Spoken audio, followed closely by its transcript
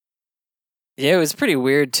Yeah, it was pretty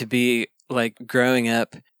weird to be like growing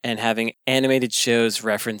up and having animated shows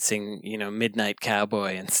referencing, Midnight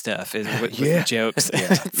Cowboy and stuff with the jokes.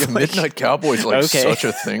 Yeah, Midnight Cowboy's like such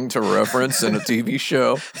a thing to reference in a TV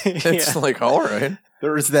show. It's like, all right.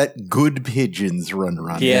 There's that good pigeons run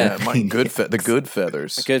around. Yeah, the good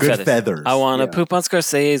feathers. Good feathers. I want to poop on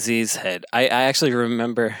Scorsese's head. I actually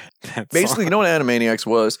remember that Basically, song. you know what Animaniacs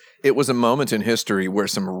was? It was a moment in history where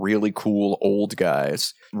some really cool old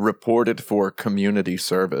guys reported for community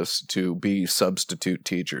service to be substitute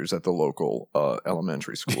teachers at the local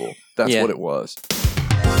elementary school. That's what it was.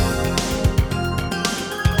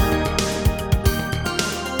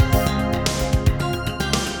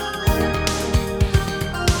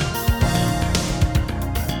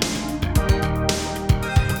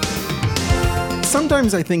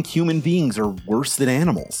 Sometimes I think human beings are worse than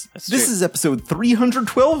animals. This is episode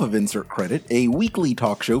 312 of Insert Credit, a weekly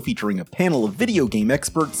talk show featuring a panel of video game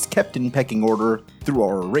experts kept in pecking order through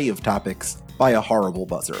our array of topics by a horrible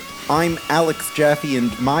buzzer. I'm Alex Jaffe,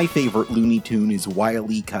 and my favorite Looney Tune is Wile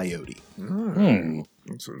E. Coyote. My name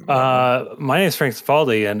is Frank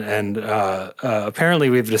Cifaldi, and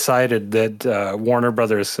apparently we've decided that Warner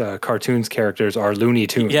Brothers cartoons characters are Looney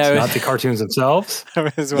Tunes, not the cartoons themselves.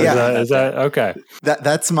 Is that okay?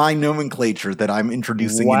 That's my nomenclature that I'm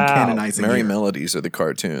introducing and canonizing. Merry Melodies are the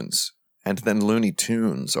cartoons, and then Looney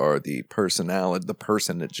Tunes are the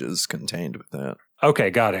personages contained with that.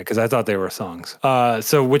 Okay, got it, because I thought they were songs.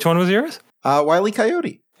 So which one was yours? Wile E.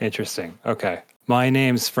 Coyote. Interesting. Okay. My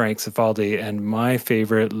name's Frank Cifaldi, and my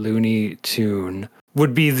favorite Looney Tune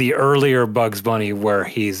would be the earlier Bugs Bunny where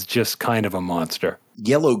he's just kind of a monster.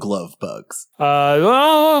 Yellow Glove Bugs.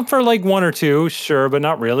 Well, for like one or two, sure, but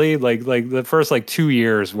not really. Like the first 2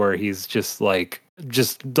 years where he's just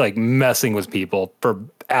messing with people for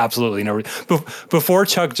absolutely no reason. Before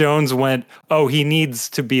Chuck Jones went, he needs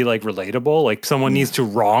to be relatable. Like someone needs to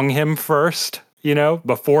wrong him first.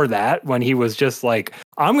 Before that, when he was just like,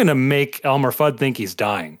 I'm going to make Elmer Fudd think he's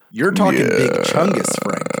dying. You're talking Big Chungus,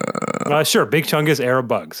 Frank. Sure, Big Chungus era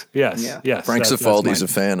Bugs. Yes. Frank Cifaldi's a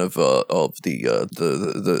fan of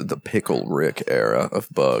the Pickle Rick era of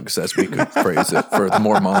Bugs, as we could phrase it for the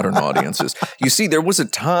more modern audiences. You see, there was a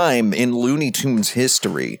time in Looney Tunes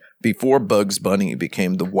history before Bugs Bunny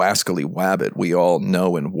became the wascally wabbit we all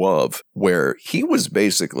know and love, where he was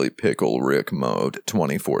basically Pickle Rick mode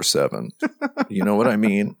 24/7. You know what I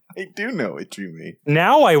mean? I do know what you mean.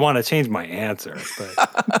 Now I want to change my answer.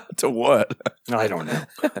 But to what? I don't know.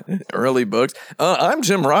 Early Bugs. I'm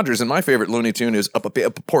Jim Rogers, and my favorite Looney Tune is Up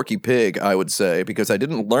a Porky Pig, I would say, because I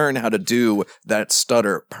didn't learn how to do that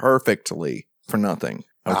stutter perfectly for nothing.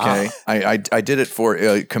 Okay, I did it for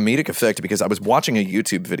comedic effect because I was watching a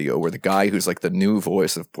YouTube video where the guy who's like the new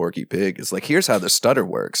voice of Porky Pig is like, here's how the stutter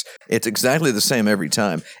works. It's exactly the same every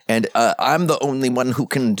time. And I'm the only one who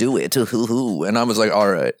can do it. And I was like,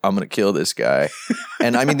 all right, I'm going to kill this guy.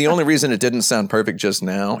 And I mean, the only reason it didn't sound perfect just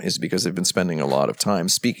now is because they've been spending a lot of time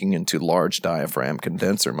speaking into large diaphragm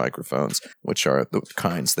condenser microphones, which are the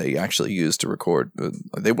kinds they actually use to record.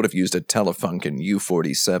 They would have used a Telefunken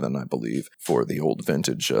U47, I believe, for the old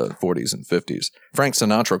vintage 40s and 50s. Frank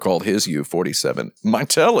Sinatra called his U47 my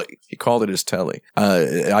telly. He called it his telly.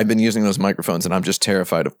 I've been using those microphones, and I'm just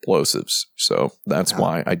terrified of plosives. So that's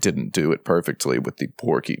why I didn't do it perfectly with the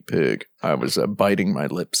Porky Pig. I was biting my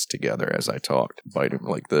lips together as I talked, biting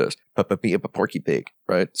like this. Porky Pig,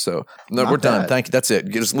 right? So no, we're done. Thank you. That's it.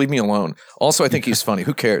 Just leave me alone. Also, I think he's funny.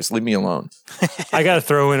 Who cares? Leave me alone. I got to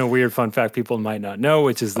throw in a weird fun fact people might not know,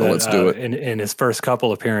 which is that let's do it. In his first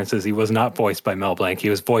couple appearances, he was not voiced by Mel Blanc. He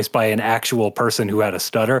was voiced by an actual person who had a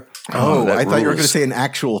stutter. I thought you were going to say an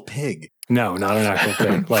actual pig. No, not an actual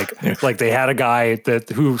pig. Like they had a guy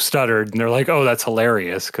who stuttered, and they're like, "Oh, that's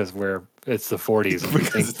hilarious," because it's the 40s and we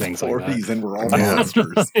think things like that. 40s and we're all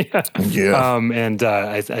monsters. And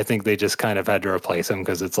I think they just kind of had to replace him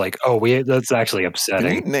because it's like, that's actually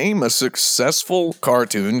upsetting. Can you name a successful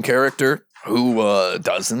cartoon character who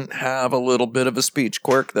doesn't have a little bit of a speech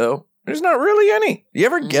quirk, though? There's not really any. You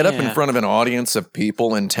ever get up in front of an audience of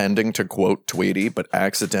people intending to quote Tweety, but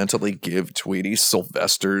accidentally give Tweety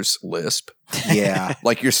Sylvester's lisp? Yeah.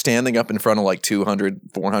 Like you're standing up in front of 200,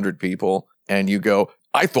 400 people, and you go,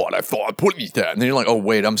 I thought, put me that. And then you're like, oh,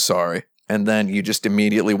 wait, I'm sorry. And then you just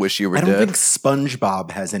immediately wish you were dead. I don't think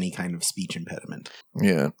SpongeBob has any kind of speech impediment.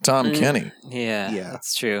 Yeah. Tom Kenny. Yeah,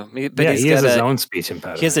 that's true. But he has his own speech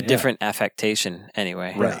impediment. He has a different affectation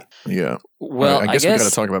anyway. Right. Yeah. Well, I guess we got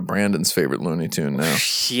to talk about Brandon's favorite Looney Tune now.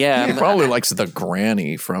 Yeah. He probably likes the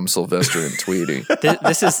granny from Sylvester and Tweety.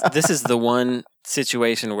 This is the one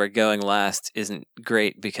situation where going last isn't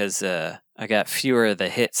great because I got fewer of the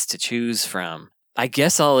hits to choose from. I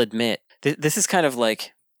guess I'll admit This is kind of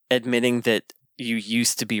like admitting that you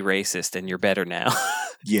used to be racist and you're better now.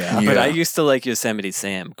 Yeah. But I used to like Yosemite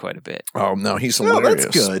Sam quite a bit. Oh no, he's No, hilarious.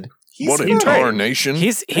 that's good. What a He's tarnation!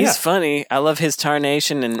 He's funny. I love his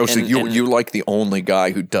tarnation. And so and, you like the only guy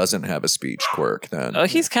who doesn't have a speech quirk then? Oh,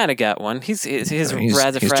 he's kind of got one. He's he's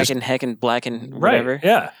razafracking, heckin', blackin', whatever. Right.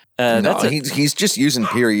 Yeah. No, he's just using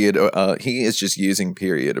period. He is just using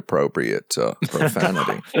period appropriate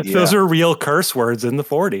profanity. Those are real curse words in the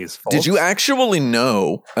 40s. Folks. Did you actually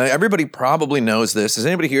know? Everybody probably knows this. Is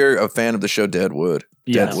anybody here a fan of the show Deadwood?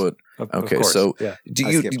 Yes. Deadwood. Of Okay, course, so yeah.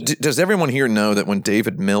 does everyone here know that when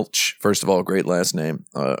David Milch, first of all, great last name,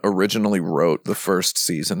 originally wrote the first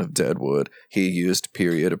season of Deadwood, he used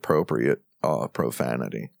period appropriate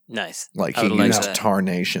profanity. Nice. Like I he would like used that.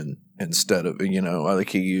 tarnation instead of, like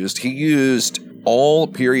he used all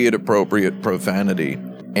period appropriate profanity,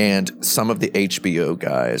 and some of the HBO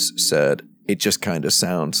guys said it just kind of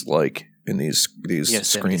sounds like in these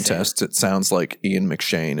screen tests, it sounds like Ian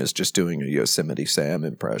McShane is just doing a Yosemite Sam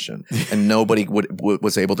impression, and nobody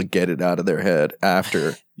was able to get it out of their head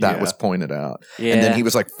after that was pointed out. Yeah. And then he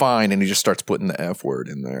was like, fine, and he just starts putting the F word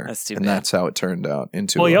in there. That's too and bad. that's how it turned out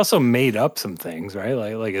into. Well, he also made up some things, right?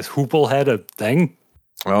 Like is Hooplehead a thing?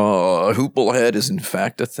 Oh, Hooplehead is in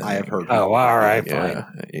fact a thing. I have heard. Oh, all right, Yeah,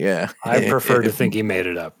 fine. yeah. I prefer to think he made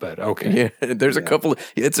it up, but okay. Yeah, there's a couple.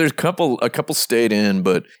 A couple stayed in,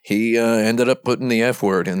 but he ended up putting the F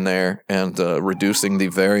word in there and reducing the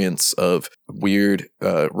variance of weird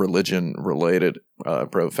religion-related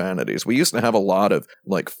profanities. We used to have a lot of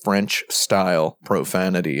like French-style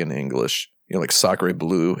profanity in English. Like Sacre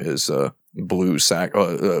Bleu is blue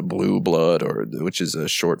blood, or which is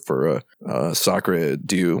short for Sacre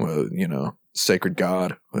Dieu, sacred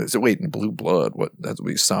God. Blue blood? What? That would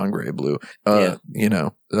be Sangre Blue.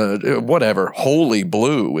 Whatever. Holy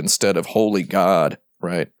blue instead of holy God.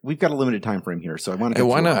 Right. We've got a limited time frame here, so I want to get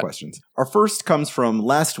why to our not? questions. Our first comes from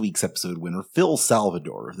last week's episode winner, Phil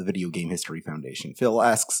Salvador of the Video Game History Foundation. Phil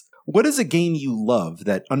asks, what is a game you love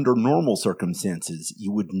that under normal circumstances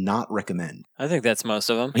you would not recommend? I think that's most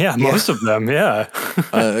of them. Yeah, most of them, yeah.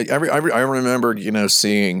 I remember,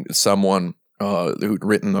 seeing someone who'd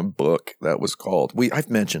written a book that was called,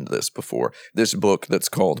 I've mentioned this before, this book that's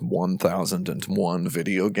called 1001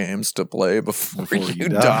 Video Games to Play Before You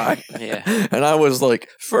Die. Yeah. And I was like,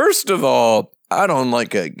 first of all, I don't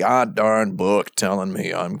like a goddamn book telling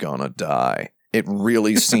me I'm gonna die. It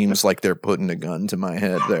really seems like they're putting a gun to my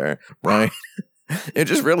head there, right? It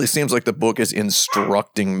just really seems like the book is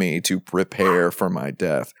instructing me to prepare for my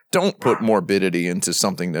death. Don't put morbidity into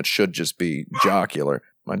something that should just be jocular.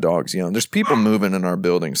 My dog's yelling. There's people moving in our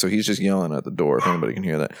building, so he's just yelling at the door if anybody can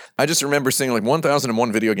hear that. I just remember seeing like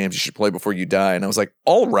 1001 video games you should play before you die, and I was like,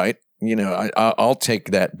 all right, I'll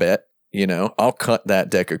take that bet. I'll cut that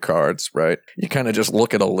deck of cards, right? You kind of just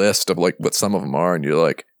look at a list of like what some of them are, and you're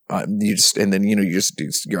like,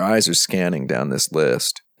 your eyes are scanning down this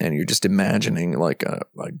list, and you're just imagining like a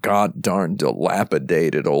god darn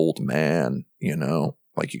dilapidated old man,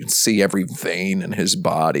 like you can see every vein in his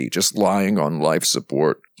body just lying on life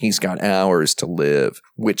support. He's got hours to live,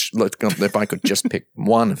 which if I could just pick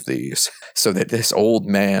one of these so that this old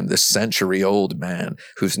man, this century-old man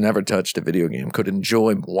who's never touched a video game could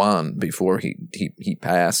enjoy one before he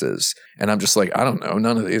passes. And I'm just like, I don't know.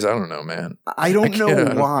 None of these. I don't know, man. I don't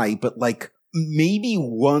know why, but like maybe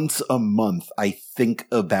once a month I think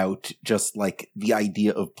about just like the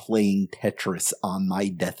idea of playing Tetris on my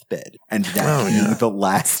deathbed, and that being the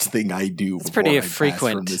last thing I do. It's pretty I pass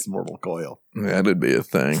frequent from this mortal coil. That'd be a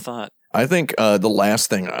thing. Thought. I think the last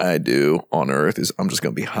thing I do on Earth is I'm just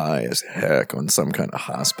going to be high as heck on some kind of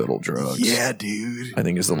hospital drugs. Yeah, dude. I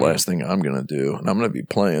think is the last thing I'm going to do. And I'm going to be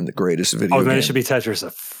playing the greatest video game. Then it should be Tetris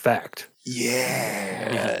Effect. Yeah,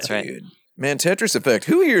 that's right. dude. Man, Tetris Effect.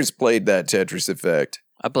 Who here's played that Tetris Effect?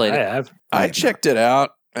 I played it. I checked it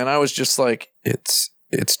out, and I was just like, it's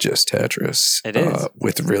just Tetris. It is.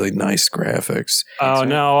 With really nice graphics. Oh,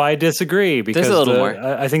 no, I disagree, because There's a little more.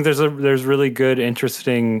 I think there's really good,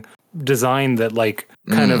 interesting design that like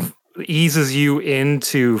kind of eases you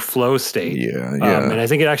into flow state. Yeah. And I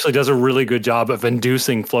think it actually does a really good job of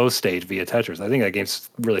inducing flow state via Tetris. I think that game's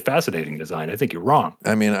really fascinating design. I think you're wrong.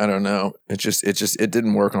 I mean, I don't know. It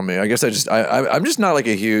didn't work on me. I guess I'm just not like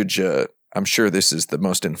a huge, I'm sure this is the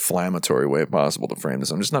most inflammatory way possible to frame this.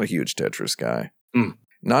 I'm just not a huge Tetris guy.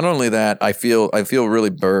 Not only that, I feel really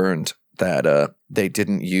burned that they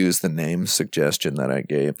didn't use the name suggestion that I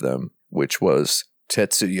gave them, which was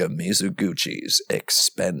Tetsuya Mizuguchi's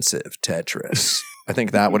expensive Tetris. I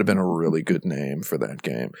think that would have been a really good name for that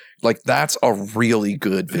game. Like, that's a really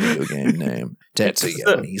good video game name.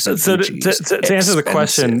 Tetsuya Mizuguchi's to answer the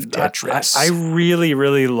question, Tetris. I really,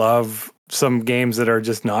 really love some games that are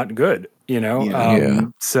just not good,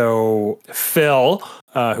 So Phil,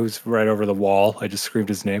 who's right over the wall, I just screamed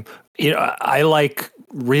his name. I like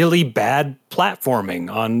really bad platforming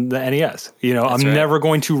on the NES. I'm never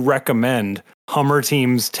going to recommend Hummer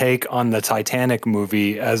Team's take on the Titanic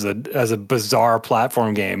movie as a bizarre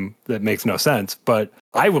platform game that makes no sense, but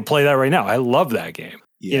I would play that right now. I love that game.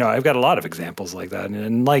 Yeah. I've got a lot of examples like that.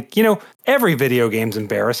 And every video game's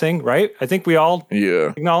embarrassing, right? I think we all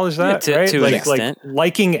acknowledge that, right? To an extent. Like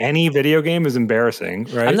liking any video game is embarrassing,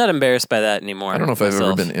 right? I'm not embarrassed by that anymore. I don't know if I've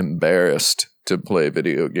ever been embarrassed to play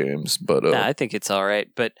video games, but I think it's all right.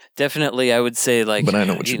 But definitely I would say but I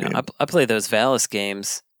know what you mean. I play those Valis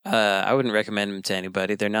games. I wouldn't recommend them to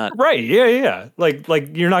anybody. They're not right. Yeah. Like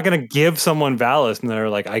you're not going to give someone Valis and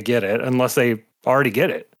they're like, I get it, unless they already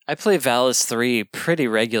get it. I play Valis 3 pretty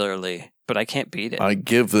regularly, but I can't beat it. I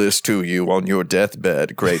give this to you on your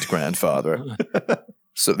deathbed, great-grandfather,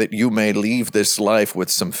 so that you may leave this life with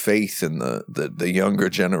some faith in the younger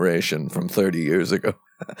generation from 30 years ago.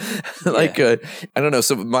 I don't know.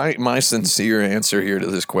 So my sincere answer here to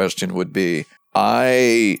this question would be,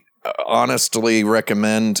 I honestly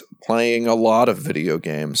recommend playing a lot of video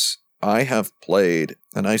games. I have played,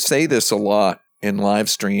 and I say this a lot in live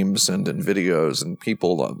streams and in videos, and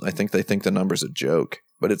people, I think they think the number's a joke.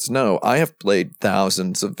 But it's no, I have played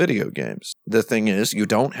thousands of video games. The thing is, you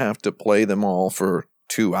don't have to play them all for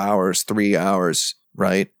 2 hours, 3 hours,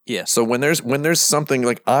 right? Yeah. So when there's something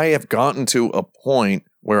like, I have gotten to a point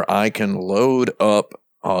where I can load up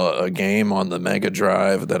a game on the Mega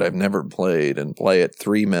Drive that I've never played and play it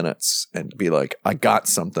 3 minutes and be like, I got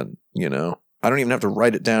something, I don't even have to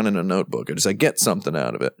write it down in a notebook. I get something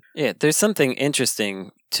out of it. Yeah, there's something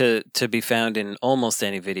interesting to be found in almost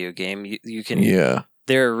any video game. You can. Yeah.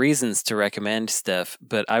 There are reasons to recommend stuff,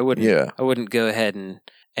 but I wouldn't. Yeah. I wouldn't go ahead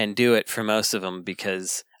and do it for most of them,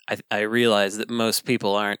 because I realize that most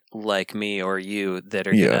people aren't like me or you that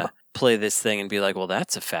are gonna play this thing and be like, well,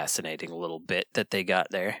 that's a fascinating little bit that they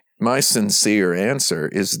got there. My sincere answer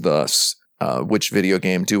is thus. Which video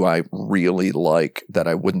game do I really like that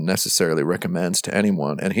I wouldn't necessarily recommend to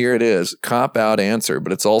anyone? And here it is, cop-out answer,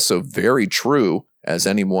 but it's also very true, as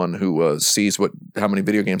anyone who sees how many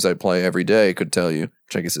video games I play every day could tell you,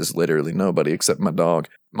 which I guess is literally nobody except my dog.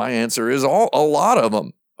 My answer is a lot of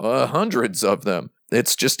them, hundreds of them.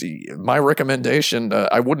 It's just my recommendation.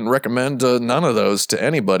 I wouldn't recommend none of those to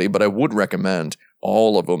anybody, but I would recommend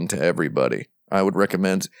all of them to everybody. I would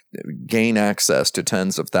recommend gain access to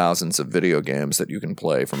tens of thousands of video games that you can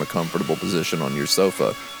play from a comfortable position on your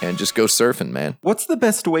sofa and just go surfing, man. What's the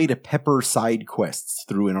best way to pepper side quests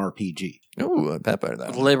through an RPG? Ooh, pepper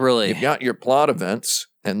that. Liberally. You've got your plot events,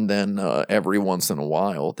 and then every once in a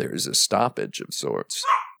while there's a stoppage of sorts.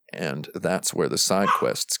 And that's where the side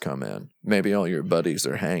quests come in. Maybe all your buddies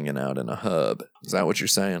are hanging out in a hub. Is that what you're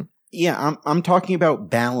saying? Yeah, I'm talking about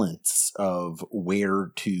balance of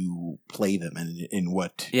where to play them and in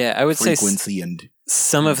what I would frequency say and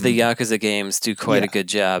some of the Yakuza games do quite a good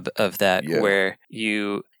job of that, where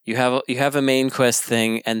you have a main quest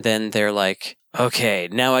thing, and then they're like, okay,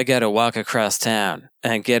 now I gotta walk across town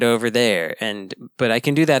and get over there, but I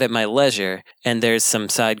can do that at my leisure, and there's some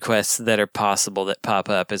side quests that are possible that pop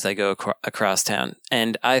up as I go across town.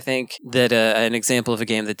 And I think that an example of a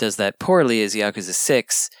game that does that poorly is Yakuza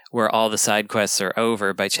 6, where all the side quests are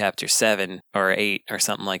over by chapter 7 or 8 or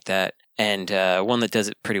something like that. And one that does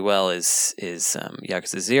it pretty well is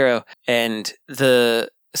Yakuza 0. And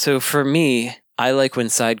so for me, I like when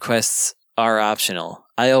side quests are optional.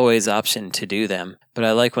 I always option to do them, but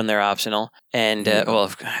I like when they're optional. And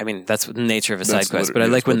that's the nature of a side quest. But I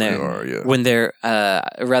like when they're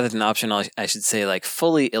rather than optional, I should say like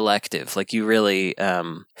fully elective. Like you really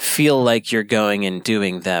feel like you're going and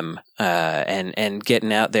doing them and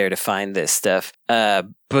getting out there to find this stuff.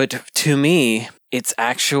 But to me, it's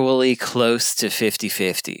actually close to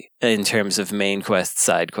 50-50 in terms of main quest,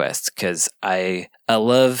 side quests, because I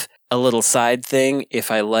love a little side thing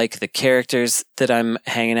if I like the characters that I'm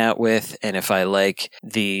hanging out with, and if I like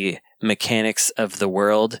the mechanics of the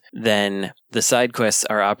world, then the side quests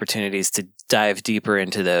are opportunities to dive deeper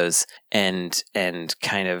into those and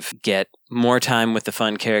kind of get more time with the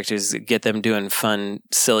fun characters, get them doing fun,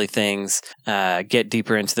 silly things, get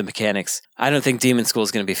deeper into the mechanics. I don't think Demon School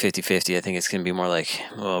is going to be 50-50. I think it's going to be more like,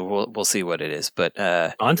 well, we'll see what it is. But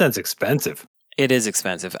content's expensive. It is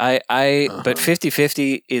expensive. But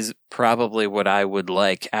 50-50 is probably what I would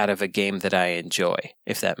like out of a game that I enjoy,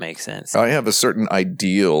 if that makes sense. I have a certain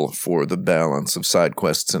ideal for the balance of side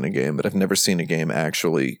quests in a game, but I've never seen a game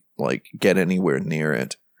actually like get anywhere near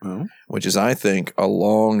it. Mm-hmm. Which is, I think, a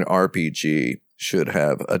long RPG should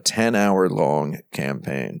have a 10-hour long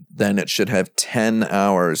campaign. Then it should have 10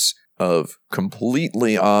 hours of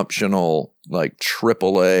completely optional, like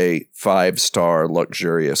AAA 5-star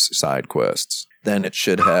luxurious side quests. Then it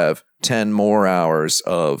should have 10 more hours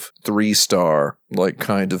of 3-star, like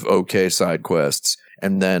kind of okay side quests.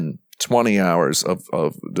 And then 20 hours of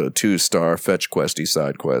the 2-star fetch questy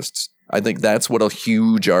side quests. I think that's what a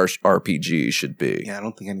huge RPG should be. Yeah, I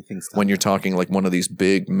don't think anything's done. When you're talking like one of these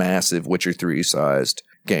big, massive Witcher 3 sized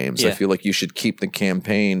games, I feel like you should keep the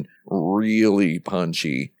campaign really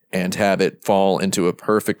punchy and have it fall into a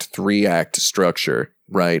perfect 3-act structure,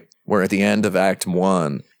 right? Where at the end of Act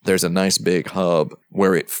 1, there's a nice big hub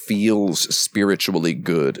where it feels spiritually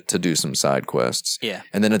good to do some side quests. Yeah.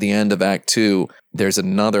 And then at the end of Act 2, there's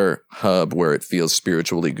another hub where it feels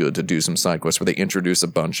spiritually good to do some side quests where they introduce a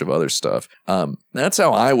bunch of other stuff. That's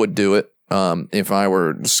how I would do it. If I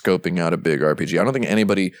were scoping out a big RPG. I don't think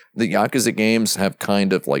the Yakuza games have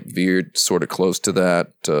kind of like veered sort of close to that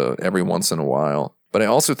every once in a while. But I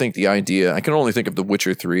also think the idea, I can only think of The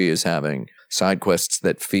Witcher 3 as having side quests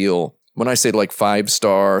that feel, when I say like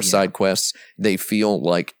 5-star side quests, they feel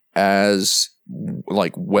like as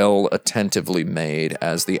like well attentively made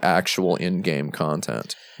as the actual in-game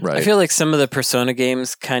content, right? I feel like some of the Persona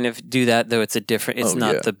games kind of do that, though it's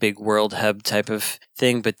not the big world hub type of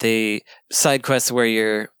thing, but they side quests where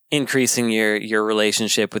you're increasing your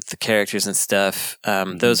relationship with the characters and stuff.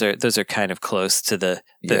 Those are kind of close to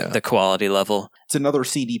the quality level. It's another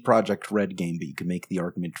CD Projekt Red game, but you can make the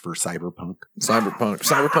argument for Cyberpunk.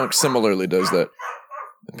 Cyberpunk similarly does that.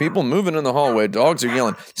 People moving in the hallway, dogs are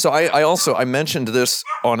yelling. So I mentioned this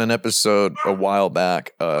on an episode a while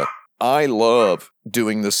back. I love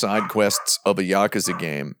doing the side quests of a Yakuza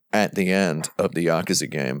game at the end of the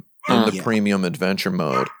Yakuza game in the premium adventure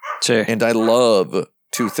mode. Sure. And I love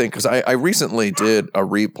to think, because I recently did a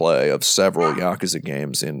replay of several Yakuza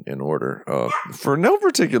games in order for no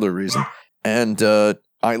particular reason. And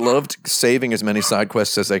I loved saving as many side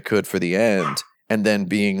quests as I could for the end and then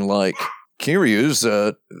being like, Kiryu's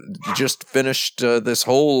just finished this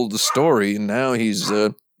whole story, and now he's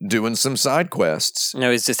doing some side quests. No,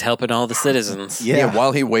 he's just helping all the citizens. Yeah,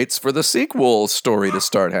 while he waits for the sequel story to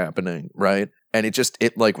start happening, right? And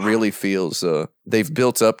it like really feels they've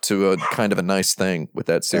built up to a kind of a nice thing with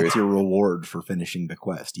that series. That's your reward for finishing the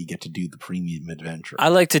quest. You get to do the premium adventure. I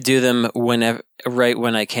like to do them right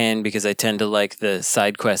when I can, because I tend to like the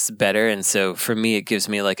side quests better. And so for me, it gives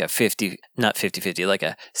me like a 50, not 50-50, like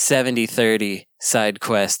a 70-30 side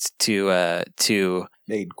quest to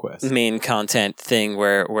main content thing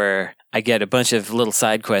where I get a bunch of little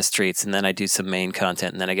side quest treats, and then I do some main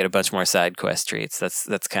content, and then I get a bunch more side quest treats.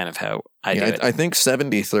 That's kind of how I do it. I think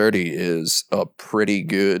 70-30 is a pretty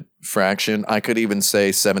good fraction. I could even say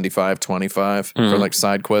 75-25 for like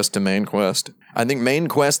side quest to main quest. I think main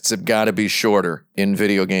quests have got to be shorter in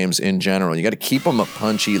video games in general. You got to keep them a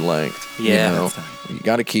punchy length. Yeah. You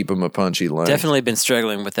got to keep them a punchy length. Definitely been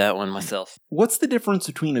struggling with that one myself. What's the difference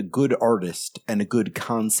between a good artist and a good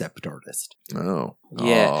concept artist? Oh.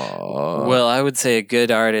 Yeah. Well, I would say a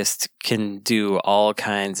good artist can do all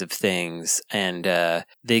kinds of things, and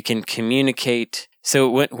they can communicate.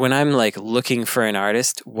 So when I'm like looking for an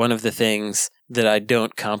artist, one of the things that I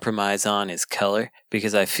don't compromise on is color,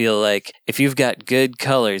 because I feel like if you've got good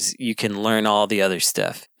colors, you can learn all the other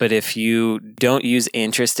stuff. But if you don't use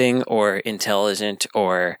interesting or intelligent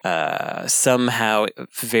or somehow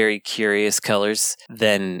very curious colors,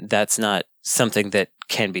 then that's not something that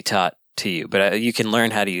can be taught to you. But you can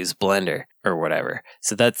learn how to use Blender or whatever.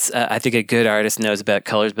 So that's, I think a good artist knows about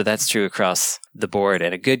colors, but that's true across the board.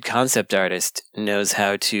 And a good concept artist knows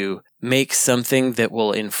how to make something that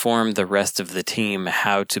will inform the rest of the team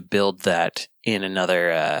how to build that in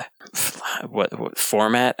another what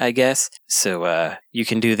format, I guess. So you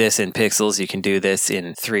can do this in pixels, you can do this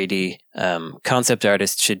in 3D. Concept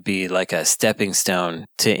artists should be like a stepping stone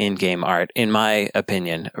to in-game art, in my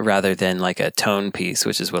opinion, rather than like a tone piece,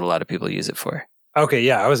 which is what a lot of people use it for. Okay,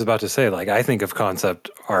 yeah, I was about to say, like, I think of concept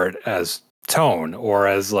art as tone or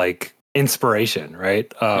as like inspiration,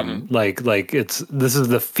 right? Like this is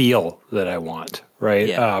the feel that I want, right?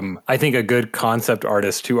 Yeah. I think a good concept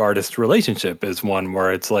artist to artist relationship is one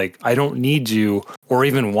where it's like, I don't need you or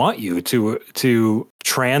even want you to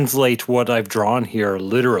translate what I've drawn here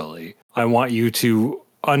literally. I want you to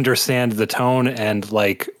understand the tone and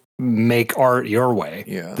like make art your way.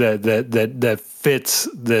 Yeah. That fits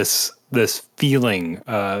this feeling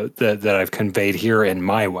that I've conveyed here in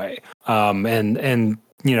my way. And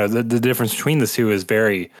the difference between the two is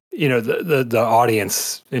very, the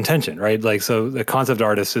audience intention, right? Like, so the concept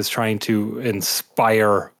artist is trying to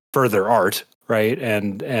inspire further art, right?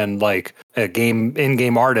 And like a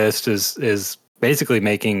in-game artist is basically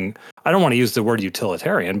making, I don't want to use the word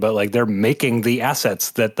utilitarian, but like they're making the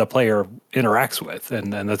assets that the player interacts with.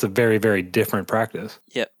 And that's a very, very different practice.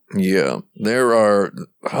 Yep. Yeah, there are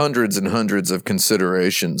hundreds and hundreds of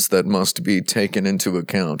considerations that must be taken into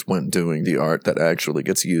account when doing the art that actually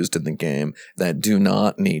gets used in the game that do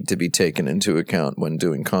not need to be taken into account when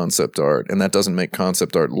doing concept art. And that doesn't make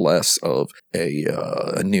concept art less of a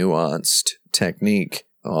nuanced technique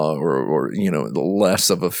or less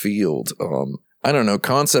of a field. I don't know.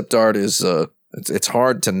 Concept art is it's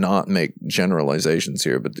hard to not make generalizations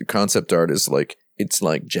here, but the concept art is it's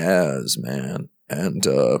like jazz, man. And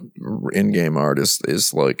in-game art is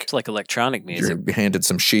like... It's like electronic music. You're handed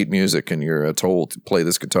some sheet music and you're told to play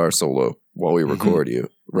this guitar solo while we record you,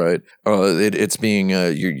 right? It's being...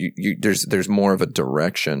 there's more of a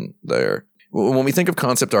direction there. When we think of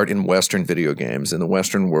concept art in Western video games, in the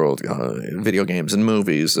Western world, video games and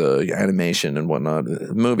movies, animation and whatnot,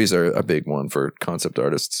 movies are a big one for concept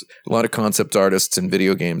artists. A lot of concept artists in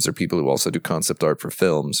video games are people who also do concept art for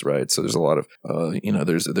films, right? So there's a lot of,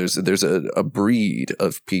 there's a breed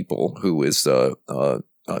of people who is a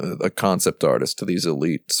concept artist, to these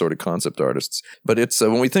elite sort of concept artists. But it's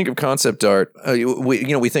when we think of concept art,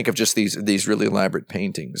 we think of just these really elaborate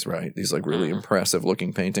paintings, right? These like really impressive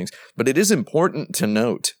looking paintings. But it is important to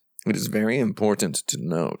note, it is very important to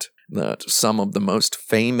note that some of the most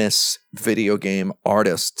famous video game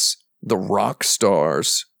artists, the rock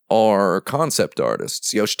stars, are concept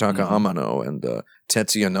artists. Yoshitaka Amano and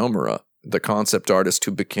Tetsuya Nomura, the concept artist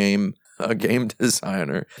who became a game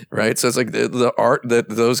designer, right? So it's like the art that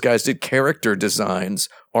those guys did, character designs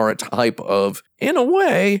are a type of, in a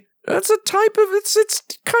way, that's a type of, it's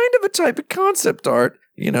kind of a type of concept art.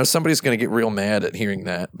 Somebody's going to get real mad at hearing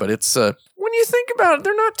that, but it's, when you think about it,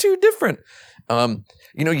 they're not too different.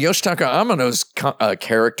 Yoshitaka Amano's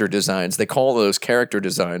character designs, they call those character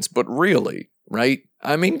designs, but really, right?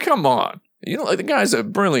 I mean, come on. The guy's a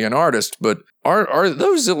brilliant artist, but are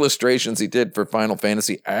those illustrations he did for Final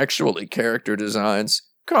Fantasy actually character designs?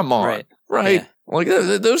 Come on, right? Yeah. Like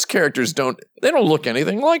those characters don't look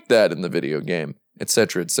anything like that in the video game,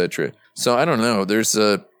 etc., etc. So I don't know. There's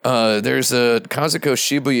a Kazuko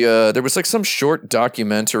Shibuya. There was like some short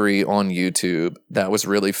documentary on YouTube that was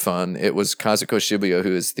really fun. It was Kazuko Shibuya,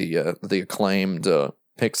 who is the acclaimed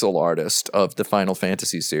pixel artist of the Final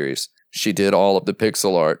Fantasy series. She did all of the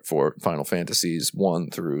pixel art for Final Fantasies 1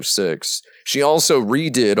 through 6. She also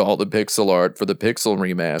redid all the pixel art for the Pixel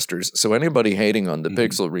remasters. So anybody hating on the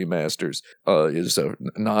Pixel remasters is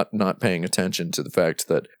not paying attention to the fact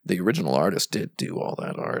that the original artist did do all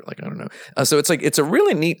that art. Like, I don't know. So it's a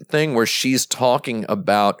really neat thing where she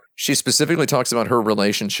specifically talks about her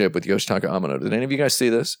relationship with Yoshitaka Amano. Did any of you guys see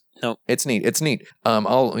this? No. It's neat.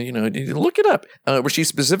 I'll look it up. Where she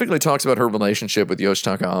specifically talks about her relationship with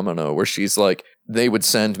Yoshitaka Amano, where she's like, they would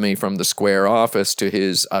send me from the Square office to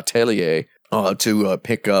his atelier to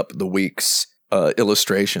pick up the week's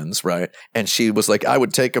illustrations, right? And she was like, I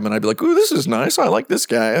would take them and I'd be like, ooh, this is nice. I like this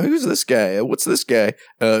guy. Who's this guy? What's this guy?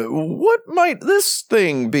 What might this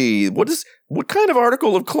thing be? What kind of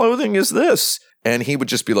article of clothing is this? And he would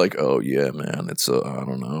just be like, oh, yeah, man, I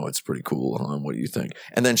don't know. It's pretty cool. Huh? What do you think?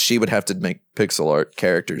 And then she would have to make pixel art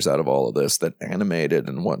characters out of all of this that animated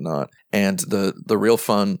and whatnot. And the real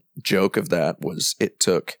fun joke of that was it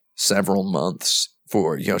took several months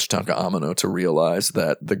for Yoshitaka Amano to realize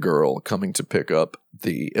that the girl coming to pick up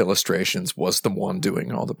the illustrations was the one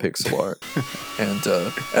doing all the pixel art. And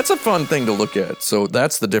that's a fun thing to look at. So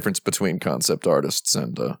that's the difference between concept artists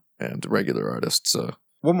and regular artists.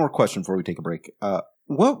 One more question before we take a break.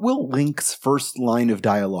 What will Link's first line of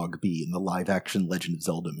dialogue be in the live-action Legend of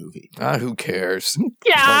Zelda movie? Who cares?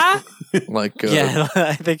 Yeah. Yeah,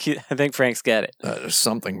 I think Frank's got it.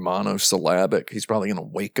 Something monosyllabic. He's probably going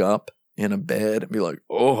to wake up in a bed and be like,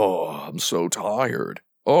 oh, I'm so tired.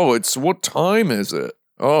 Oh, what time is it?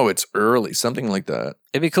 Oh, it's early. Something like that.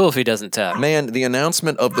 It'd be cool if he doesn't talk. Man, the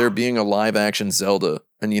announcement of there being a live-action Zelda,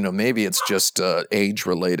 and maybe it's just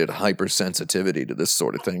age-related hypersensitivity to this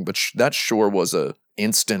sort of thing, but that sure was a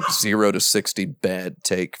instant 0 to 60 bad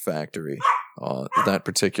take factory, that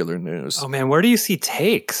particular news. Oh, man, where do you see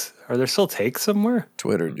takes? Are there still takes somewhere?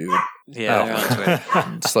 Twitter, dude. Yeah, they're on Twitter.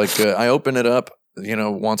 It's like I open it up,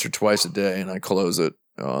 once or twice a day, and I close it.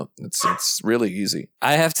 It's really easy.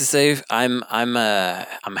 I have to say, I'm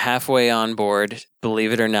halfway on board,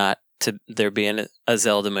 believe it or not, to there being a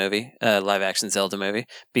Zelda movie, a live action Zelda movie,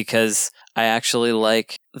 because I actually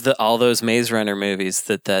like all those Maze Runner movies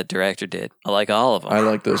that director did. I like all of them. I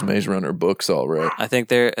like those Maze Runner books, all right. I think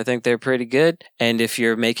they're pretty good. And if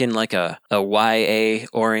you're making like a YA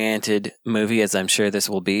oriented movie, as I'm sure this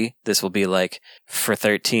will be like for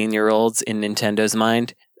 13-year-olds in Nintendo's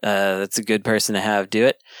mind. That's a good person to have do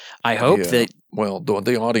it. I hope that. Well,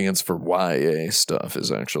 the audience for YA stuff is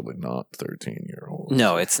actually not 13-year-olds.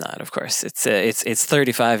 No, it's not. Of course, it's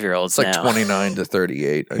 35-year-olds. It's like now. 29 to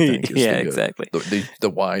 38. I think. Yeah, exactly. The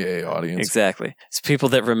YA audience. Exactly. It's people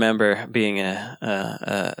that remember being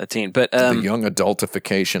a teen. But the young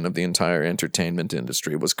adultification of the entire entertainment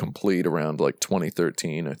industry was complete around like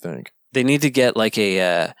 2013, I think. They need to get like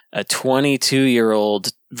a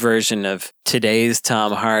 22-year-old version of today's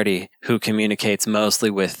Tom Hardy who communicates mostly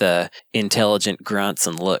with intelligent grunts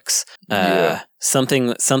and looks.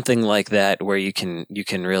 Something like that where you can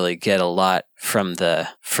really get a lot from the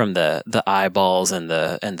eyeballs and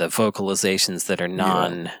the vocalizations that are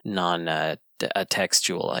non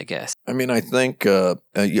textual, I guess. I mean, I think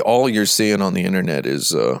all you're seeing on the internet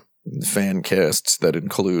is fan casts that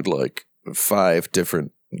include like 5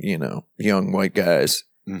 different young white guys,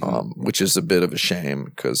 which is a bit of a shame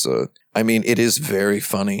because, I mean, it is very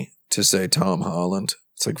funny to say Tom Holland.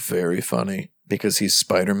 It's like very funny because he's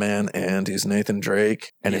Spider-Man and he's Nathan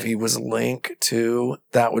Drake. And if he was Link too,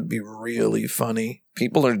 that would be really funny.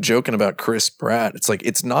 People are joking about Chris Pratt. It's like,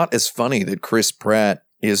 it's not as funny that Chris Pratt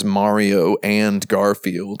is Mario and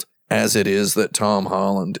Garfield as it is that Tom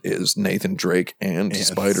Holland is Nathan Drake and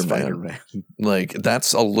Spider-Man. Like,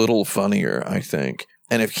 that's a little funnier, I think.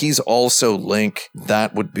 And if he's also Link,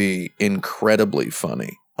 that would be incredibly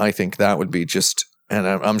funny. I think that would be just, and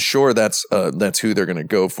I'm sure that's who they're going to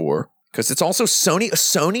go for. Because it's also Sony.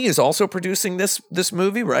 Sony is also producing this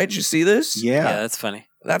movie, right? Did you see this? Yeah, that's funny.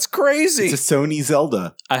 That's crazy. It's a Sony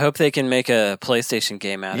Zelda. I hope they can make a PlayStation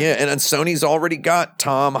game out of it. Yeah, and Sony's already got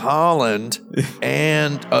Tom Holland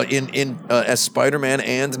and as Spider-Man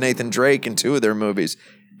and Nathan Drake in 2 of their movies.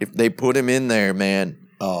 If they put him in there, man,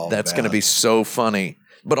 that's going to be so funny.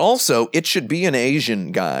 But also, it should be an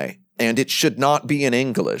Asian guy, and it should not be in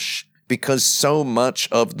English, because so much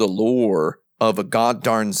of the lore of a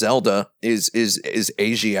goddarn Zelda is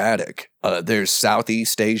Asiatic. There's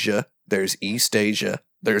Southeast Asia, there's East Asia,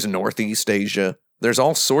 there's Northeast Asia, there's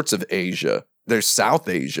all sorts of Asia. There's South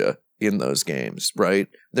Asia in those games, right?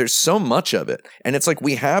 There's so much of it. And it's like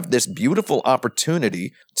we have this beautiful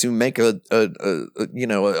opportunity to make a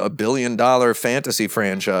 $1 billion fantasy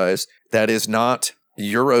franchise that is not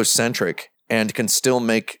Eurocentric and can still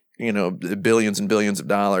make, billions and billions of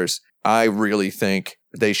dollars. I really think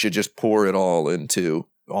they should just pour it all into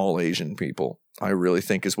all Asian people. I really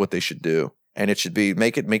think is what they should do. And it should be,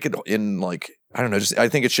 make it in like, I don't know, I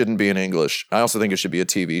think it shouldn't be in English. I also think it should be a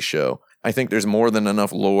TV show. I think there's more than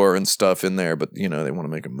enough lore and stuff in there, but they want to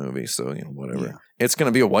make a movie. So, whatever. Yeah. It's going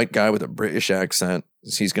to be a white guy with a British accent.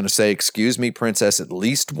 He's going to say, "Excuse me, princess," at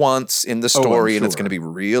least once in the story. And it's going to be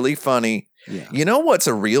really funny. Yeah. You know what's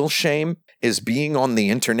a real shame is being on the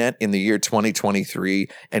internet in the year 2023,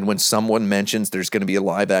 and when someone mentions there's going to be a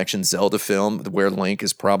live-action Zelda film where Link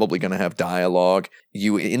is probably going to have dialogue,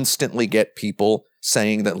 you instantly get people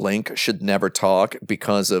saying that Link should never talk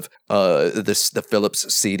because of the Philips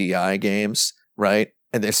CDI games, right?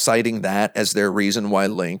 And they're citing that as their reason why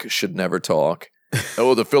Link should never talk.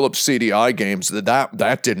 Oh, the Philips CDI games,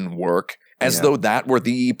 that didn't work. As though that were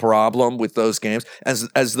the problem with those games.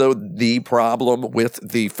 As though the problem with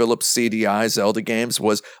the Philips CDI Zelda games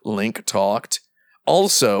was Link talked.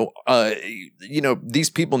 Also, these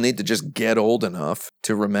people need to just get old enough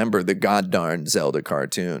to remember the goddarn Zelda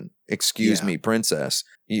cartoon. Excuse me, princess.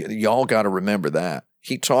 Y'all got to remember that.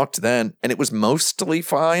 He talked then, and it was mostly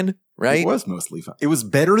fine, right? It was mostly fine. It was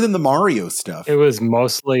better than the Mario stuff. It was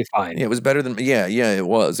mostly fine. Yeah, it was better than, it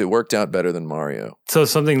was. It worked out better than Mario. So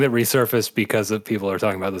something that resurfaced because of people are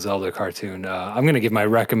talking about the Zelda cartoon. I'm going to give my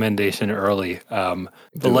recommendation early. The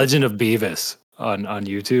Legend of Beavis on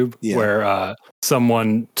YouTube, where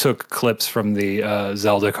someone took clips from the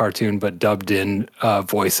Zelda cartoon but dubbed in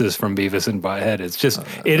voices from Beavis and Butthead. It's just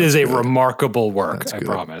it is a remarkable work. I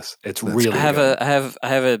promise. It's really. I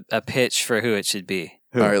have a pitch for who it should be.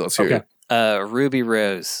 All right, let's hear it. Ruby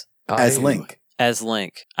Rose as Link. As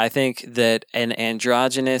Link. I think that an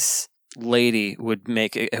androgynous lady would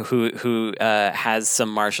make who has some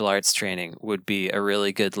martial arts training would be a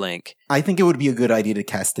really good Link. I think it would be a good idea to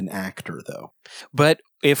cast an actor, though. But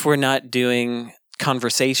if we're not doing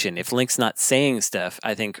conversation. If Link's not saying stuff,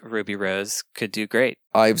 I think Ruby Rose could do great.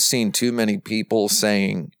 I've seen too many people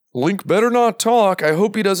saying, Link better not talk. I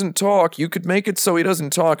hope he doesn't talk. You could make it so he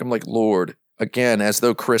doesn't talk. I'm like, Lord. Again, as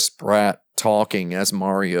though Chris Pratt talking as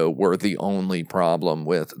Mario were the only problem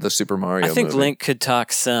with the Super Mario movie. I think Link could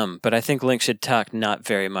talk some, but I think Link should talk not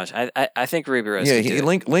very much. I think Ruby Rose could do it.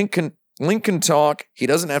 Link can talk. He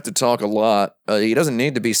doesn't have to talk a lot. He doesn't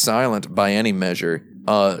need to be silent by any measure.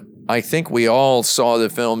 I think we all saw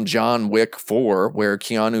the film John Wick 4, where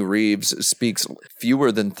Keanu Reeves speaks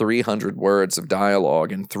fewer than 300 words of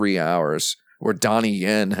dialogue in 3 hours, where Donnie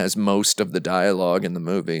Yen has most of the dialogue in the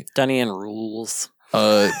movie. Donnie Yen rules.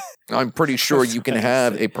 I'm pretty sure you can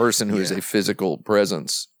have a person who is a physical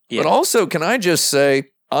presence. Yeah. But also, can I just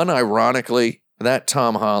say, unironically, that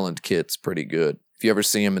Tom Holland kid's pretty good. If you ever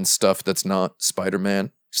see him in stuff that's not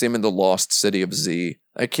Spider-Man, see him in The Lost City of Z.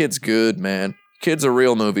 That kid's good, man. Kid's a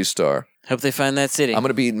real movie star. Hope they find that city. I'm going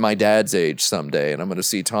to be my dad's age someday, and I'm going to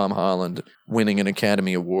see Tom Holland winning an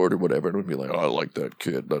Academy Award or whatever, and I'm going to be like, oh, I like that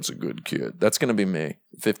kid. That's a good kid. That's going to be me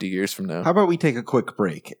 50 years from now. How about we take a quick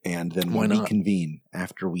break, and then we'll Why not? reconvene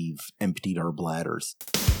after we've emptied our bladders.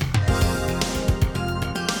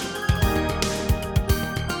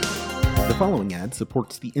 The following ad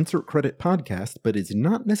supports the Insert Credit podcast, but is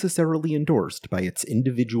not necessarily endorsed by its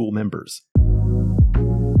individual members.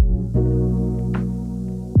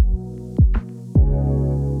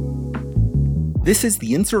 This is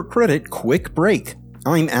the Insert Credit Quick Break.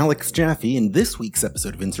 I'm Alex Jaffe, and this week's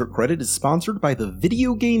episode of Insert Credit is sponsored by the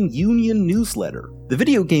Video Game Union newsletter. The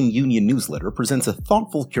Video Game Union newsletter presents a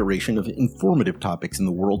thoughtful curation of informative topics in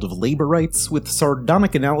the world of labor rights, with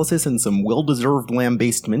sardonic analysis and some well-deserved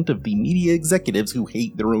lambastement of the media executives who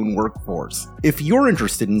hate their own workforce. If you're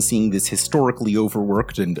interested in seeing this historically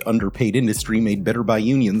overworked and underpaid industry made better by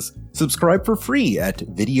unions, subscribe for free at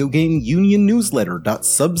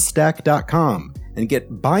videogameunionnewsletter.substack.com. and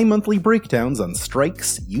get bi-monthly breakdowns on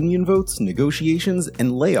strikes, union votes, negotiations,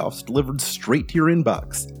 and layoffs delivered straight to your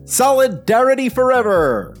inbox. Solidarity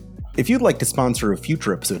forever! If you'd like to sponsor a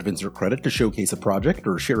future episode of Insert Credit to showcase a project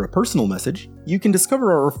or share a personal message, you can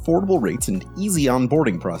discover our affordable rates and easy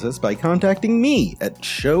onboarding process by contacting me at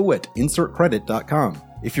show@insertcredit.com.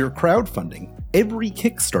 If you're crowdfunding, every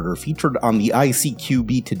Kickstarter featured on the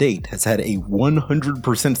ICQB to date has had a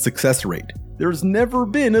 100% success rate. There's never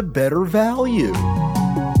been a better value.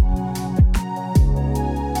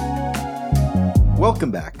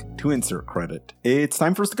 Welcome back to Insert Credit. It's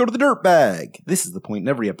time for us to go to the dirt bag. This is the point in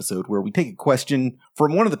every episode where we take a question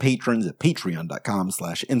from one of the patrons at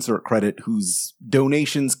patreon.com/insertcredit, whose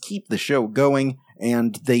donations keep the show going,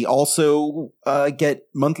 and they also get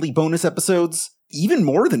monthly bonus episodes. Even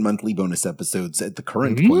more than monthly bonus episodes at the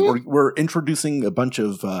current point. We're introducing a bunch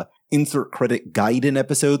of Insert Credit Gaiden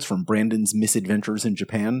episodes from Brandon's Misadventures in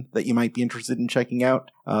Japan that you might be interested in checking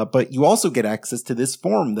out. But you also get access to this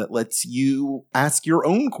form that lets you ask your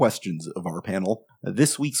own questions of our panel.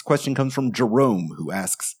 This week's question comes from Jerome, who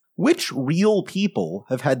asks, which real people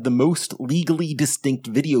have had the most legally distinct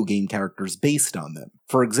video game characters based on them?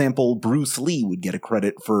 For example, Bruce Lee would get a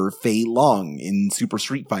credit for Fei Long in Super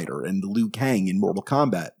Street Fighter and Liu Kang in Mortal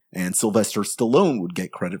Kombat, and Sylvester Stallone would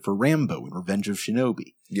get credit for Rambo in Revenge of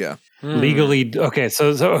Shinobi. Yeah. Legally, okay,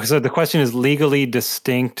 so the question is legally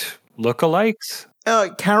distinct lookalikes?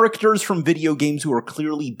 Characters from video games who are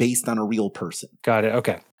clearly based on a real person. Got it,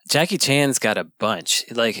 okay. Jackie Chan's got a bunch.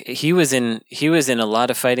 Like he was in a lot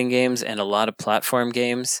of fighting games and a lot of platform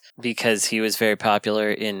games because he was very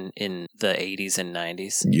popular in the 80s and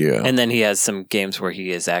 90s. Yeah. And then he has some games where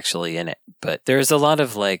he is actually in it. But there's a lot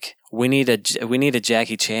of like we need a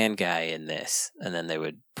Jackie Chan guy in this, and then they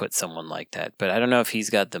would put someone like that. But I don't know if he's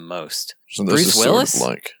got the most. So this Bruce is Willis? sort of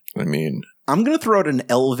like, I mean, I'm going to throw out an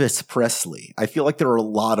Elvis Presley. I feel like there are a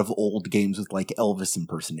lot of old games with like Elvis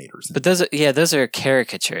impersonators. But those are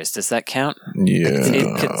caricatures. Does that count?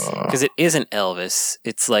 yeah. Because it isn't Elvis.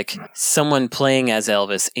 It's like someone playing as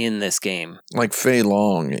Elvis in this game. Like Fei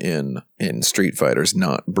Long in Street Fighter's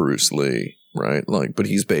not Bruce Lee, right? Like, but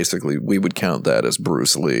he's basically, we would count that as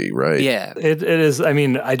Bruce Lee, right? Yeah. It is, I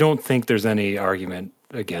mean, I don't think there's any argument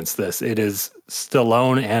against this. It is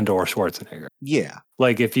Stallone and or Schwarzenegger. Yeah.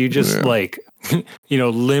 Like if you just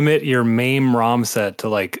limit your MAME ROM set to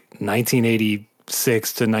like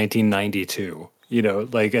 1986 to 1992,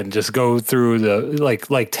 and just go through the like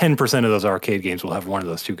 10% of those arcade games will have one of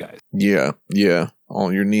those two guys. Yeah. Yeah.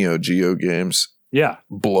 All your Neo Geo games. Yeah.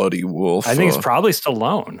 Bloody Wolf. I think it's probably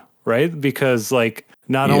Stallone, right? Because like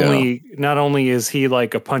not only is he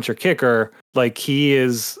like a puncher kicker, like he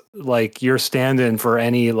is like your stand-in for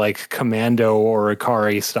any like Commando or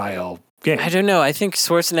Ikari style game. I don't know. I think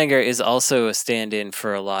Schwarzenegger is also a stand-in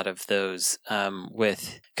for a lot of those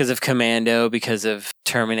because of Commando, because of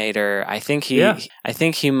Terminator. I think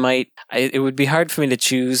he might. It would be hard for me to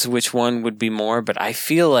choose which one would be more, but I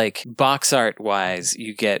feel like box art wise,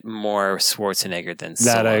 you get more Schwarzenegger than Stallone.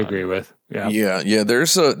 That I agree with. Yeah.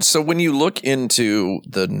 There's so when you look into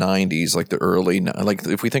the 90s, like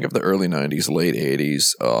if we think of the early 90s, late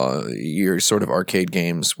 80s, your sort of arcade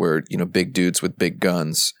games where, big dudes with big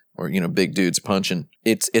guns or, big dudes punching,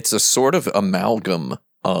 it's a sort of amalgam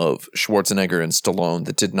of Schwarzenegger and Stallone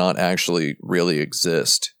that did not actually really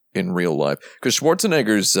exist in real life. Because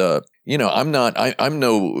Schwarzenegger's, I'm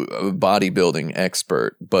no bodybuilding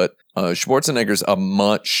expert, but Schwarzenegger's a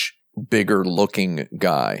much bigger looking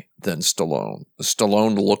guy than Stallone.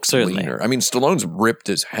 Stallone looks leaner. I mean, Stallone's ripped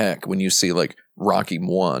as heck when you see like Rocky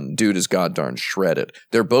 1. Dude is goddamn shredded.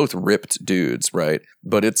 They're both ripped dudes, right?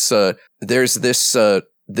 But it's there's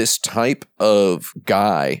this type of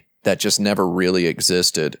guy that just never really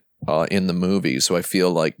existed in the movies, so I feel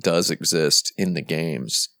like does exist in the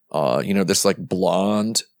games. This like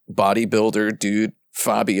blonde bodybuilder dude,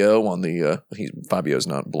 Fabio on the Fabio's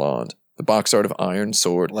not blonde. The box art of Iron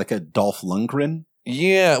Sword. Like a Dolph Lundgren?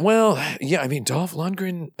 Yeah, well, yeah, I mean, Dolph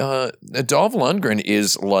Lundgren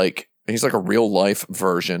is like, he's like a real life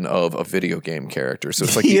version of a video game character. So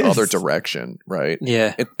it's like the other direction, right?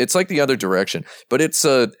 Yeah. It's like the other direction, but it's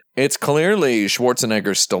clearly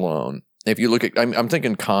Schwarzenegger Stallone. If you look at, I'm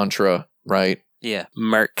thinking Contra, right? Yeah.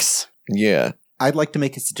 Mercs. Yeah. I'd like to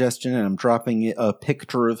make a suggestion, and I'm dropping a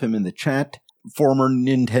picture of him in the chat. Former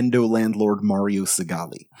Nintendo landlord Mario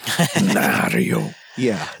Segali. Mario.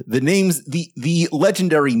 Yeah, the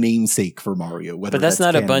legendary namesake for Mario. But that's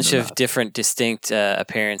not a bunch of different distinct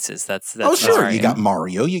appearances. That's sure. You got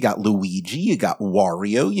Mario, you got Luigi, you got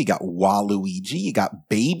Wario, you got Waluigi, you got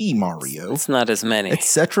Baby Mario. It's not as many,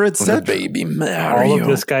 etc., etc. Baby Mario. All of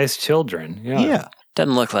this guy's children. Yeah.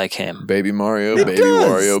 Doesn't look like him. Baby Mario, Baby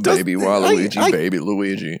Wario, Baby Waluigi, Baby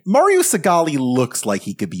Luigi. Mario Segali looks like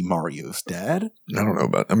he could be Mario's dad. I don't know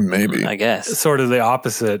about that. Maybe. I guess. Sort of the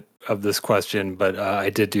opposite of this question, but I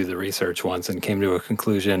did do the research once and came to a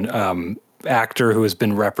conclusion. Actor who has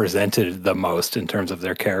been represented the most in terms of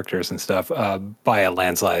their characters and stuff by a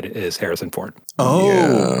landslide is Harrison Ford.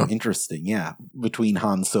 Oh, interesting. Yeah. Between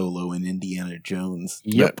Han Solo and Indiana Jones.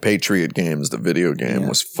 That Patriot Games, the video game,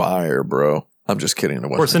 was fire, bro. I'm just kidding.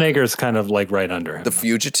 Schwarzenegger is kind of like right under him. The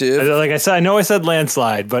Fugitive. Like I said, I know I said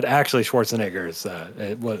landslide, but actually Schwarzenegger's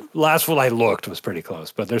last one I looked was pretty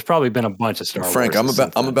close. But there's probably been a bunch of Star Wars. Frank, I'm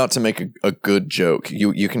about to make a good joke.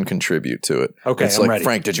 You can contribute to it. Okay, it's I'm ready.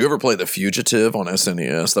 Frank, did you ever play The Fugitive on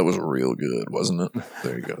SNES? That was real good, wasn't it?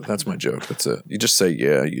 There you go. That's my joke. That's it. You just say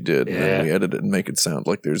yeah, you did, and then we edit it and make it sound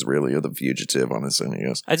like there's really a The Fugitive on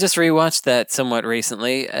SNES. I just rewatched that somewhat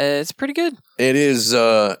recently. It's pretty good. It is.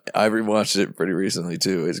 I rewatched it pretty recently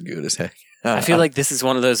too. It's good as heck. I feel like this is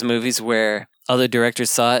one of those movies where other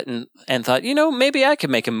directors saw it and thought, maybe I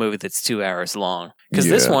could make a movie that's 2 hours long. Because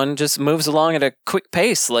this one just moves along at a quick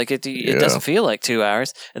pace. Like it doesn't feel like 2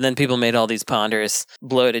 hours. And then people made all these ponderous,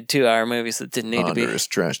 bloated 2-hour movies that didn't need to be. Ponderous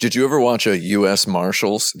trash. Did you ever watch a U.S.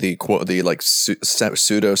 Marshals, the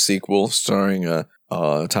pseudo sequel starring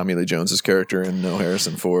Tommy Lee Jones's character and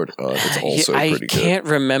Harrison Ford? It's also pretty good. I can't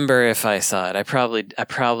remember if I saw it. I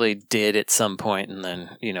probably did at some point, and then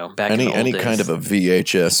back in the old days. Kind of a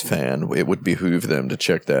VHS fan, it would behoove them to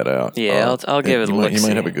check that out. Yeah, I'll give it a look. You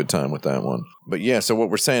might have a good time with that one. But yeah, so what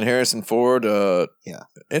we're saying, Harrison Ford,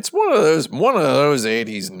 it's one of those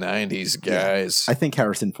 80s, 90s guys. I think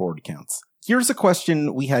Harrison Ford counts. Here's a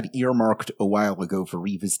question we had earmarked a while ago for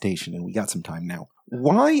revisitation, and we got some time now.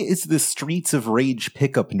 Why is the Streets of Rage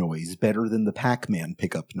pickup noise better than the Pac-Man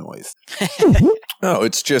pickup noise? Oh,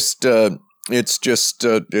 it's just a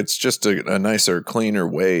nicer, cleaner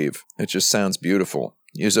wave. It just sounds beautiful.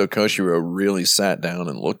 Yuzo Koshiro really sat down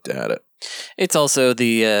and looked at it. It's also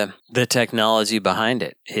the technology behind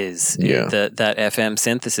it is that FM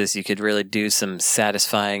synthesis. You could really do some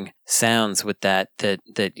satisfying sounds with that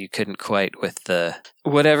you couldn't quite with the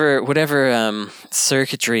whatever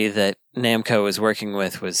circuitry that Namco was working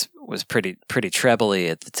with was pretty trebly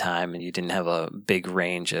at the time, and you didn't have a big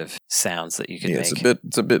range of sounds that you could make.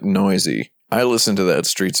 It's a bit noisy. I listen to that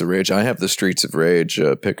Streets of Rage. I have the Streets of Rage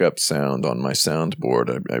pickup sound on my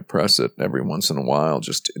soundboard. I press it every once in a while,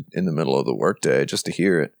 just in the middle of the workday, just to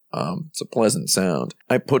hear it. It's a pleasant sound.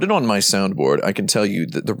 I put it on my soundboard. I can tell you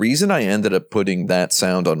that the reason I ended up putting that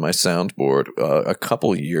sound on my soundboard a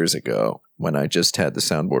couple years ago, when I just had the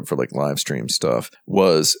soundboard for like live stream stuff,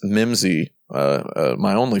 was Mimsy,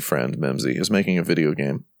 my only friend Mimsy, is making a video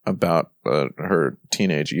game about her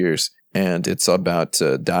teenage years. and it's about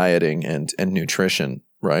dieting and nutrition,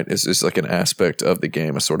 right? It's like an aspect of the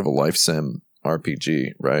game, a sort of a life sim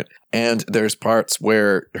RPG, right? And there's parts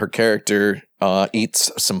where her character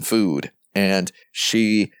eats some food, and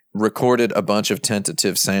she recorded a bunch of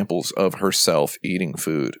tentative samples of herself eating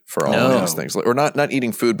food for all of these things, or not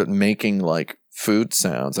eating food, but making like food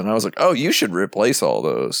sounds. And I was like, oh, you should replace all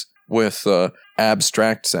those with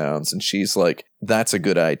abstract sounds. And she's like, that's a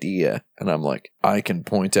good idea. And I'm like, I can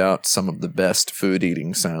point out some of the best food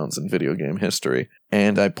eating sounds in video game history.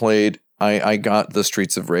 And I got the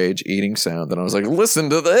Streets of Rage eating sound, and I was like, listen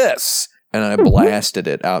to this. And I blasted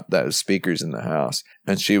it out those speakers in the house.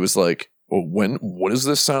 And she was like, well, what is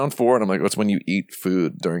this sound for? And I'm like, it's when you eat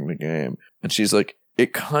food during the game. And she's like,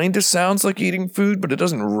 it kind of sounds like eating food, but it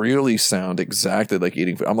doesn't really sound exactly like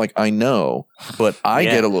eating food. I'm like, I know, but I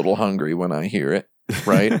get a little hungry when I hear it,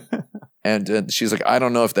 right? And she's like, I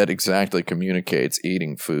don't know if that exactly communicates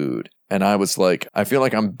eating food. And I was like, I feel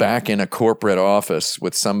like I'm back in a corporate office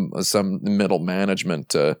with some middle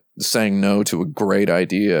management saying no to a great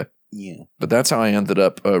idea. Yeah. But that's how I ended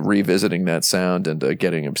up revisiting that sound and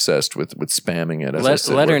getting obsessed with spamming it.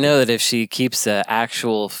 Let her know that if she keeps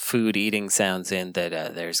actual food eating sounds in,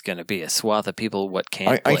 that there's going to be a swath of people what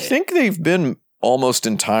can't play. I think they've been almost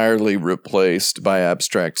entirely replaced by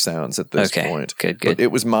abstract sounds at this point. Good. But it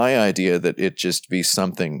was my idea that it just be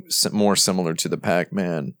something more similar to the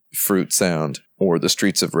Pac-Man fruit sound, or the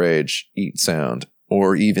Streets of Rage eat sound,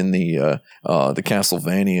 or even the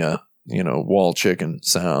Castlevania, wall chicken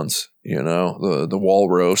sounds, the wall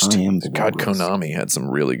roast. God, Konami had some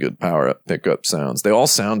really good power-up pickup sounds. They all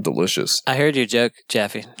sound delicious. I heard your joke,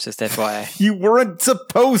 Jeffy, just FYI. You weren't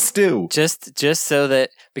supposed to. Just so that,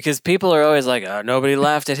 because people are always like, oh, nobody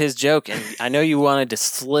laughed at his joke, and I know you wanted to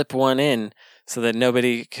slip one in so that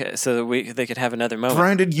they could have another moment.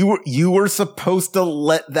 Brandon, you were supposed to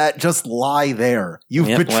let that just lie there. You've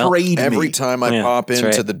betrayed me. Every time I pop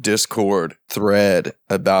into the Discord thread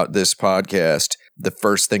about this podcast, the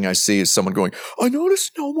first thing I see is someone going, I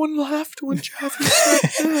noticed no one laughed when Jeffy said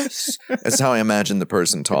this. That's how I imagine the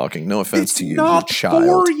person talking. No offense to you, not child.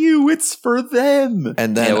 For you, it's for them.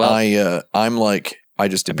 And then I'm like, I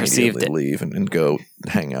just immediately leave and go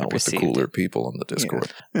hang out with the cooler people on the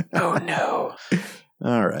Discord. Yeah. Oh, no.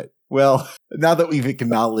 All right. Well, now that we've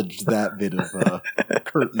acknowledged that bit of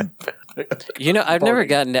curtain. I've never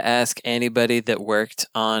gotten to ask anybody that worked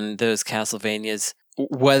on those Castlevanias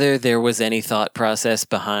whether there was any thought process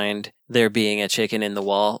behind there being a chicken in the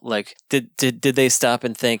wall. Like, did they stop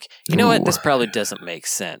and think, what, this probably doesn't make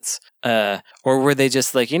sense? Or were they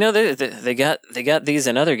just like, they got these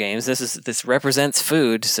in other games. This represents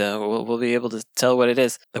food, so we'll be able to tell what it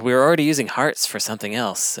is. We were already using hearts for something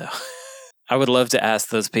else, so I would love to ask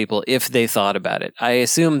those people if they thought about it. I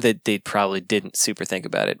assume that they probably didn't super think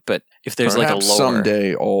about it, but if there's Perhaps like a lore,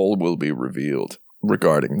 someday all will be revealed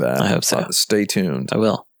regarding that. I hope so. Stay tuned. I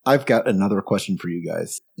will. I've got another question for you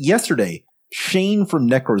guys. Yesterday, Shane from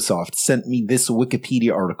Necrosoft sent me this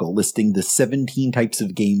Wikipedia article listing the 17 types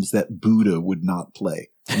of games that Buddha would not play.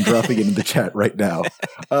 I'm dropping it in the chat right now.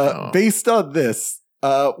 Based on this,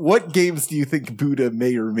 what games do you think Buddha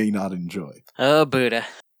may or may not enjoy? Oh, Buddha.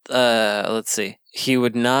 Let's see. He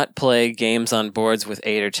would not play games on boards with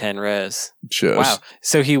 8 or 10 rows. Just. Wow.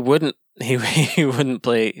 So he wouldn't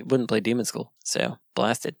play Demon School. So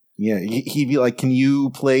blasted. Yeah, he'd be like, can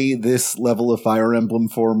you play this level of Fire Emblem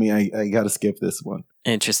for me? I gotta skip this one.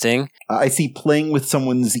 Interesting. I see playing with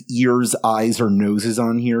someone's ears, eyes, or noses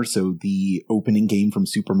on here, so the opening game from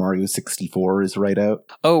Super Mario 64 is right out.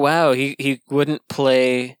 Oh, wow. He wouldn't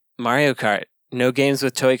play Mario Kart. No games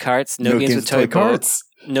with toy carts. No games with toy carts.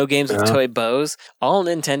 No games with toy bows. All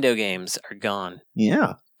Nintendo games are gone.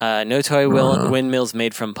 Yeah. No toy windmills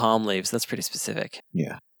made from palm leaves. That's pretty specific.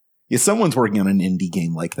 Yeah. Yeah, someone's working on an indie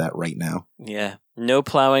game like that right now. Yeah. No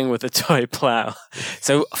plowing with a toy plow.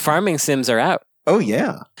 So farming sims are out. Oh,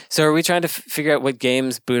 yeah. So are we trying to figure out what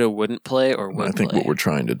games Buddha wouldn't play or would play? I think what we're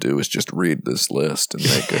trying to do is just read this list and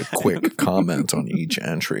make a quick comment on each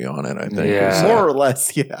entry on it, I think. Yeah. More or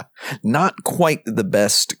less, yeah. Not quite the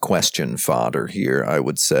best question fodder here, I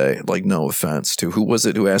would say. Like, no offense to who was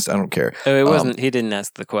it who asked? I don't care. Oh, it wasn't. He didn't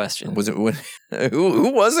ask the question. Was it? Who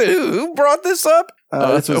was it? Who brought this up?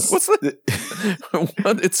 What's the?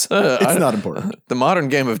 It's not important. The modern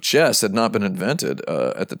game of chess had not been invented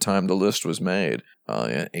at the time the list was made.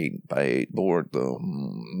 8x8 board, though.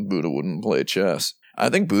 Buddha wouldn't play chess. I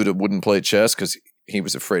think Buddha wouldn't play chess because he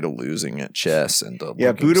was afraid of losing at chess. And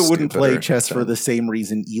Buddha wouldn't play chess for the same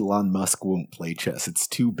reason Elon Musk won't play chess. It's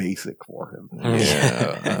too basic for him.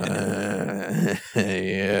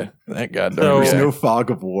 Yeah, that got There's no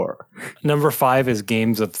fog of war. Number 5 is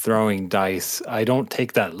games of throwing dice. I don't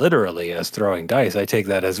take that literally as throwing dice. I take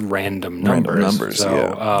that as random numbers.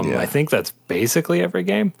 So I think that's basically every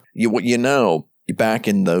game. Back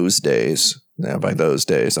in those days. Now, by those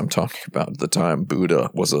days, I'm talking about the time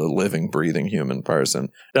Buddha was a living, breathing human person.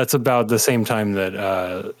 That's about the same time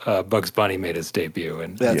that Bugs Bunny made his debut.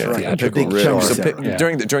 And that's right. During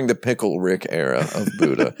the Pickle Rick era of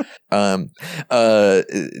Buddha, the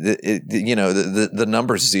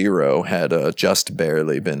number 0 had just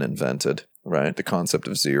barely been invented. Right, the concept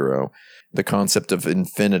of 0. The concept of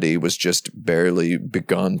infinity was just barely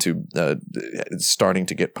begun to starting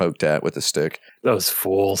to get poked at with a stick. Those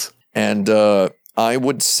fools. And I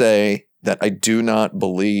would say that I do not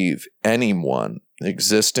believe anyone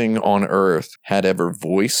existing on Earth had ever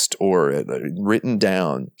voiced or written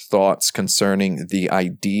down thoughts concerning the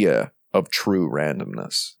idea of true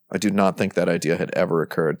randomness. I do not think that idea had ever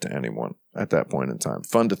occurred to anyone at that point in time.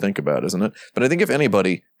 Fun to think about, isn't it? But I think if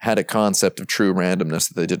anybody had a concept of true randomness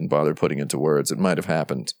that they didn't bother putting into words, it might have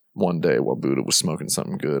happened one day while Buddha was smoking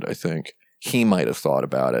something good, I think. He might have thought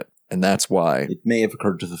about it. And that's why... It may have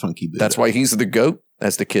occurred to the funky Buddha. That's why he's the GOAT,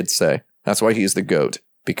 as the kids say. That's why he's the GOAT.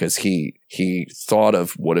 Because he thought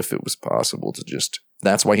of what if it was possible to just...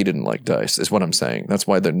 That's why he didn't like dice, is what I'm saying. That's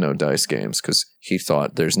why there are no dice games, because he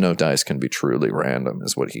thought there's no dice can be truly random,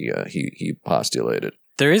 is what he postulated.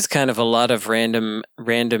 There is kind of a lot of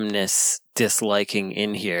randomness disliking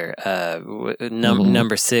in here.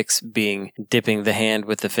 Number 6 being dipping the hand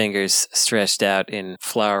with the fingers stretched out in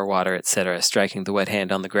flour, water, etc., striking the wet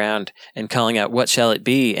hand on the ground and calling out "What shall it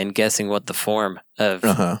be?" and guessing what the form of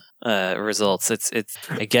results. It's.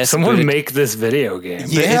 I guess someone make this video game.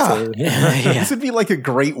 Yeah. This would be like a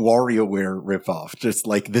great WarioWare ripoff, just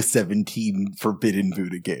like the 17 forbidden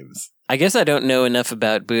Buddha games. I guess I don't know enough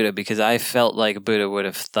about Buddha because I felt like Buddha would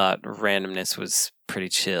have thought randomness was pretty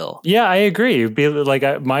chill. Yeah, I agree. It'd be like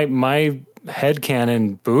my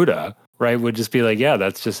headcanon Buddha, right, would just be like, yeah,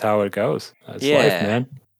 that's just how it goes. That's life, man.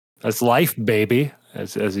 That's life, baby,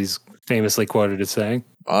 as he's famously quoted as saying.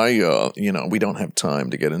 We don't have time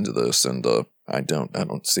to get into this, and I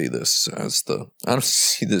don't see this as the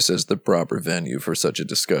proper venue for such a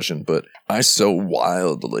discussion, but I so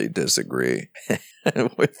wildly disagree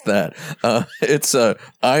with that.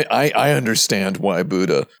 I understand why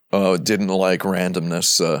Buddha didn't like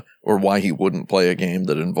randomness, or why he wouldn't play a game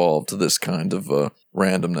that involved this kind of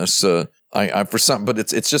randomness. But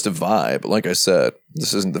it's just a vibe. Like I said,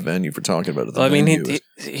 this isn't the venue for talking about it. The venue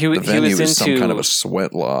is some kind of a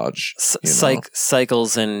sweat lodge.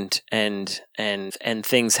 Cycles and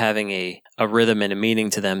things having a rhythm and a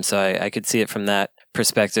meaning to them. So I could see it from that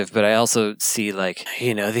perspective. But I also see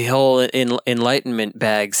the whole enlightenment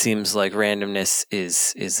bag seems like randomness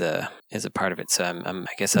is a part of it. So I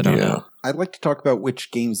guess I don't know. I'd like to talk about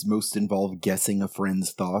which games most involve guessing a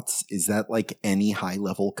friend's thoughts. Is that like any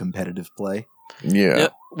high-level competitive play? Yeah.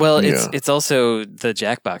 It's also the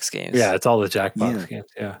Jackbox games. Yeah, it's all the Jackbox games.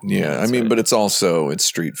 Yeah. I mean, but it's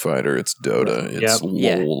Street Fighter, it's Dota, it's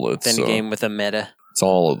LOL, it's any game with a meta. It's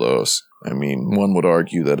all of those. I mean, one would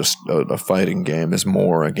argue that a fighting game is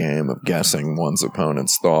more a game of guessing one's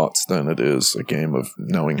opponent's thoughts than it is a game of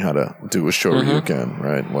knowing how to do a Shoryuken,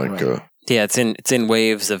 right? Yeah, it's in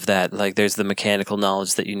waves of that. Like, there's the mechanical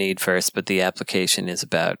knowledge that you need first, but the application is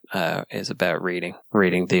about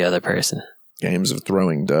reading the other person. Games of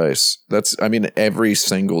throwing dice. Every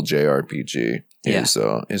single JRPG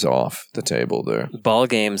is off the table there. Ball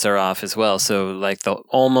games are off as well. So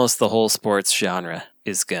almost the whole sports genre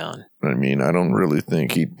is gone. I mean, I don't really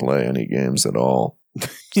think he'd play any games at all.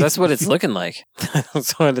 That's what it's looking like.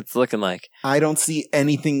 That's what it's looking like. I don't see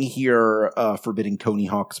anything here forbidding Tony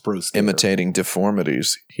Hawk's Pro Skater. Imitating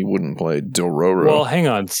deformities. He wouldn't play Dororo. Well, hang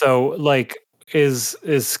on. So, is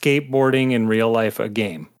skateboarding in real life a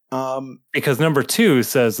game? Because number 2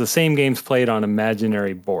 says the same games played on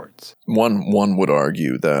imaginary boards. One would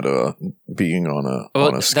argue that being on a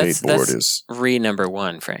skateboard is number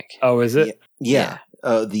 1, Frank. Oh, is it? Yeah.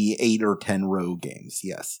 The 8 or 10 row games,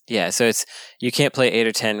 yes. Yeah, so you can't play 8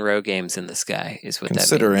 or 10 row games in the sky, is what that means.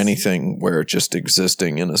 Consider anything where just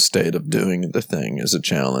existing in a state of doing the thing is a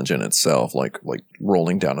challenge in itself, like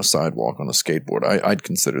rolling down a sidewalk on a skateboard. I'd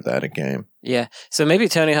consider that a game. Yeah, so maybe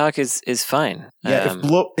Tony Hawk is fine. Yeah,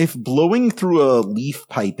 if blowing through a leaf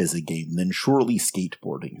pipe is a game, then surely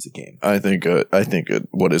skateboarding is a game. I think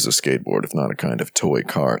what is a skateboard if not a kind of toy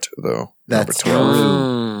cart, though? That's true.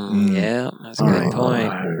 Yeah, that's a good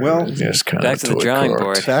point. Well, yes, back to the drawing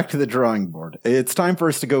board. Back to the drawing board. It's time for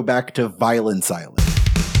us to go back to Violence Island.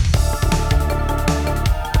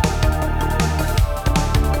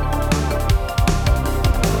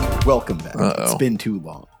 Welcome back. It's been too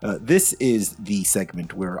long. This is the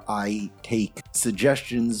segment where I take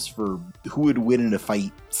suggestions for who would win in a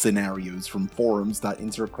fight scenarios from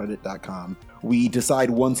forums.insertcredit.com. We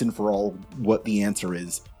decide once and for all what the answer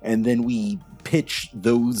is, and then we pitch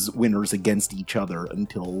those winners against each other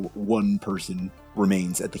until one person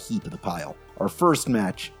remains at the heap of the pile. Our first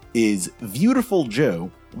match is Beautiful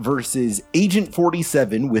Joe versus Agent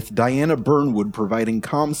 47 with Diana Burnwood providing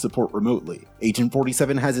comm support remotely. Agent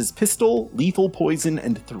 47 has his pistol, lethal poison,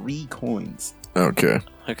 and 3 coins. Okay,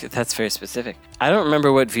 that's very specific. I don't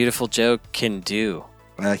remember what Beautiful Joe can do.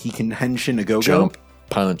 He can henshin a go-go. Jump,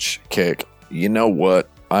 punch, kick. You know what?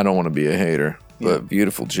 I don't want to be a hater, but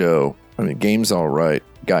Beautiful Joe, I mean, game's all right.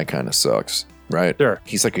 Guy kind of sucks. Right? Sure.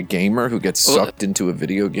 He's like a gamer who gets sucked into a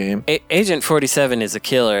video game. Agent 47 is a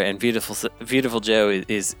killer, and Beautiful Joe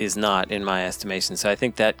is not, in my estimation. So I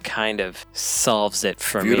think that kind of solves it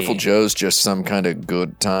for me. Beautiful Joe's just some kind of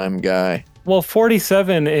good time guy. Well,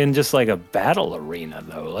 47 in just like a battle arena,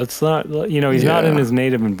 though. Let's not, he's not in his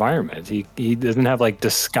native environment. He doesn't have like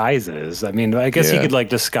disguises. I mean, I guess he could like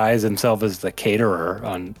disguise himself as the caterer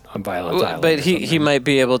on Violence Island. But he might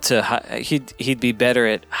be able to, he'd be better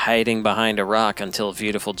at hiding behind a rock until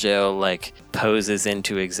Beautiful Joe like poses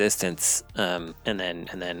into existence and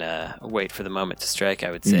then wait for the moment to strike, I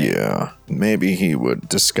would say. Yeah, maybe he would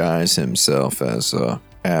disguise himself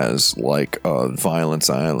as like a Violence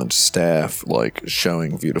Island staff, like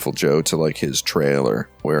showing Beautiful Joe to like his trailer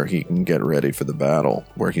where he can get ready for the battle,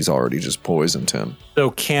 where he's already just poisoned him.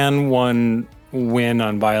 So can one win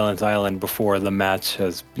on Violence Island before the match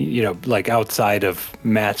has, like outside of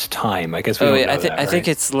match time? I guess we don't know that, right? I think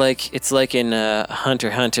it's like in Hunter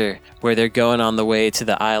x Hunter, where they're going on the way to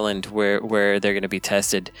the island where they're going to be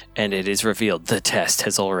tested, and it is revealed the test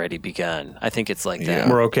has already begun. I think it's like that.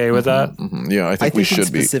 We're okay with that? Mm-hmm. Yeah, I think we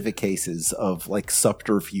should be. in specific cases of like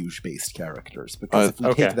subterfuge-based characters, because if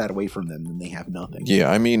we take that away from them, then they have nothing. Yeah,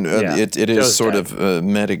 I mean, it is sort of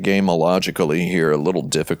metagameologically here a little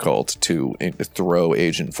difficult to throw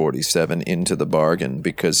Agent 47 into the bargain,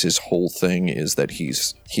 because his whole thing is that he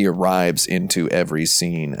arrives into every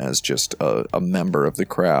scene as just a member of the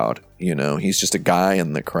crowd. He's just a guy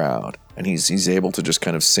in the crowd, and he's able to just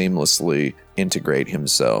kind of seamlessly integrate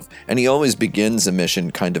himself. And he always begins a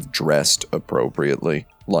mission kind of dressed appropriately,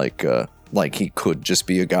 like he could just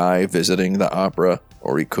be a guy visiting the opera,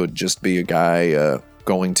 or he could just be a guy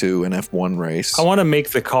going to an F1 race. I want to make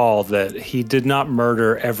the call that he did not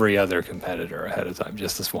murder every other competitor ahead of time,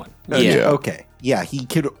 just this one. Okay. Yeah, he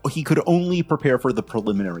could only prepare for the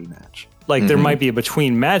preliminary match. Like there might be a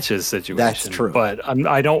between matches situation. That's true. But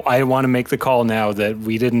I want to make the call now that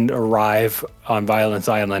we didn't arrive on Violence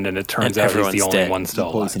Island and it turns out he's the only one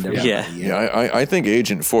still alive. I think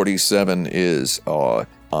Agent 47 is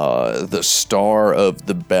the star of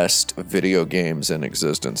the best video games in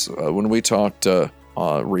existence. When we talked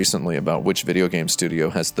recently about which video game studio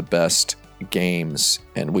has the best games,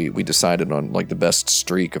 and we decided on like the best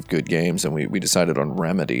streak of good games, and we decided on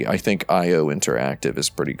Remedy. I think IO Interactive is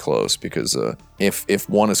pretty close, because if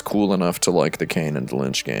one is cool enough to like the Kane and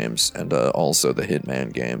Lynch games and also the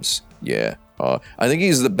Hitman games, I think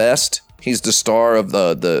he's the best. He's the star of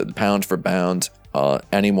the pound for pound.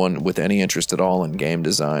 Anyone with any interest at all in game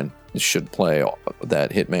design should play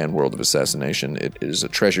that Hitman World of Assassination. It is a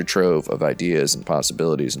treasure trove of ideas and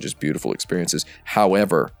possibilities and just beautiful experiences.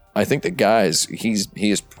 However, I think the guy's he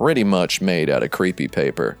is pretty much made out of creepy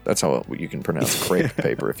paper. That's how you can pronounce crepe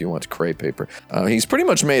paper if you want crepe paper. He's pretty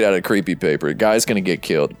much made out of creepy paper. The guy's going to get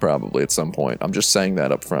killed probably at some point. I'm just saying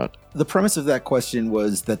that up front. The premise of that question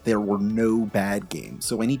was that there were no bad games.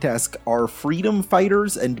 So I need to ask, are Freedom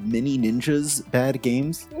Fighters and Mini Ninjas bad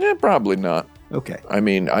games? Probably not. Okay. I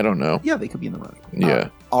mean, I don't know. Yeah, they could be in the running. Yeah.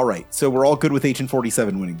 All right. So we're all good with Agent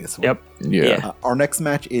 47 winning this one. Yep. Yeah. Our next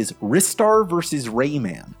match is Ristar versus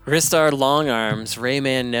Rayman. Ristar long arms,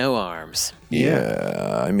 Rayman no arms.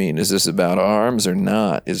 Yeah. I mean, is this about arms or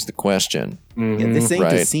not is the question. Yeah, this ain't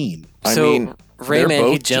a scene.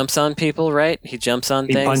 Rayman, he jumps on people, right? He jumps on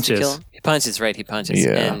things punches. to kill them. He punches, right? He punches.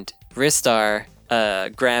 Yeah. And Ristar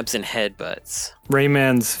grabs and headbutts.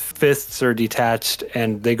 Rayman's fists are detached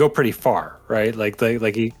and they go pretty far, right? Like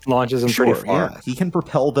he launches them pretty far. Yeah. He can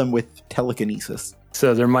propel them with telekinesis.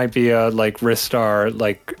 So there might be a like Ristar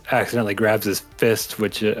like accidentally grabs his fist,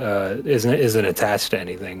 which isn't attached to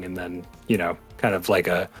anything, and then kind of like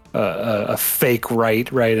a fake right,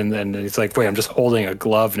 and then it's like, wait, I'm just holding a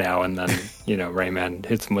glove now, and then Rayman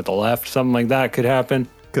hits him with the left. Something like that could happen.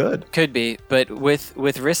 Could be, but with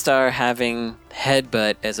Ristar having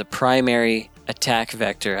Headbutt as a primary attack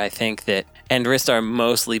vector, I think that, and Ristar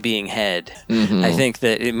mostly being head, I think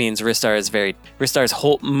that it means most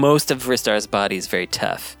of Ristar's body is very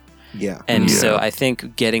tough. Yeah. And so I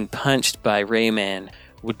think getting punched by Rayman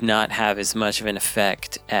would not have as much of an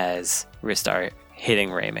effect as Ristar hitting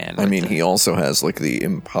Rayman. I mean, he also has like the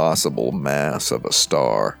impossible mass of a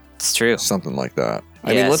star. It's true. Something like that.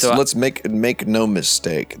 I mean, let's make no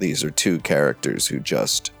mistake. These are two characters who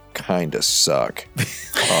just kind of suck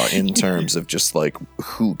in terms of just like,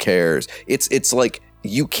 who cares? It's like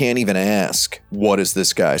you can't even ask, what is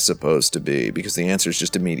this guy supposed to be? Because the answer is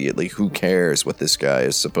just immediately, who cares what this guy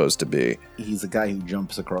is supposed to be? He's a guy who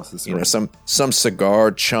jumps across the screen. Some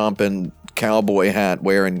cigar chomping, cowboy hat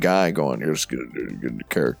wearing guy going, here's get the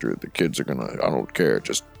character. The kids are gonna, I don't care,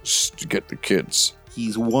 just get the kids.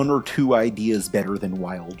 He's one or two ideas better than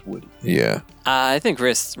Wild Woody. Yeah. I think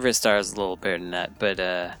Ristar is a little better than that,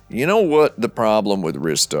 but you know what the problem with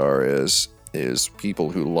Ristar is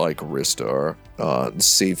people who like Ristar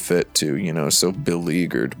see fit to, so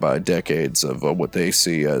beleaguered by decades of what they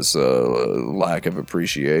see as a lack of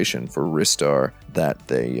appreciation for Ristar that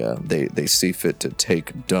they see fit to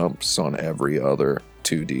take dumps on every other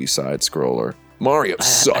 2D side scroller. Mario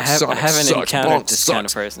sucks, Sonic haven't sucks, encountered Bonk this sucks, kind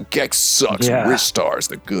of person. Gex sucks, Yeah. Ristar's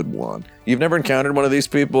the good one. You've never encountered one of these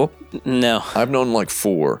people? no. I've known like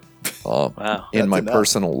 4 Wow. in my enough.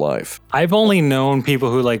 personal life. I've only known people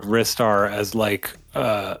who like Ristar as like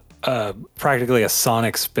practically a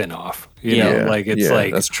Sonic spin-off.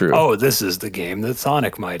 That's true. Oh, this is the game that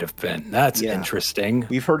Sonic might have been. That's interesting.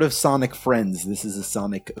 We've heard of Sonic friends. This is a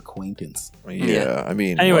Sonic acquaintance. Yeah, I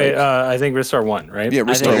mean... Anyway, like, I think Ristar won, right? yeah,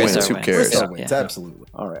 I think Ristar wins. Ristar Who wins. cares? Ristar wins, Yeah. absolutely.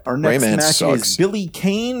 All right, our next Rayman match sucks. is Billy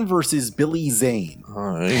Kane versus Billy Zane,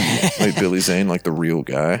 Wait, Billy Zane, like the real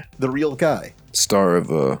guy? the real guy. Star of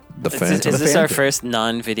the Phantom? Is this our Phantom. first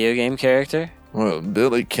non-video game character? Well,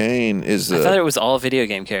 Billy Kane is I thought a it was all video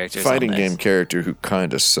game characters. fighting on this. game character who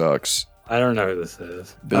kind of sucks. I don't know who this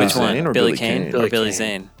is. Billy Which Zane one? or Billy Billy Kane Kane? or Billy Kane.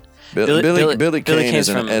 Zane? Billy Kane Kane's is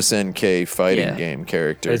an from- SNK fighting Yeah. game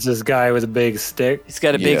character. It's this guy with a big stick. He's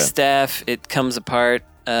got a big Yeah. staff. It comes apart,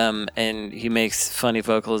 and he makes funny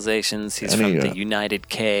vocalizations. He's And from he, the United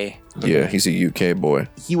K. Yeah, he's a UK boy.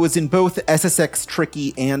 He was in both SSX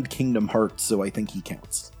Tricky and Kingdom Hearts, so I think he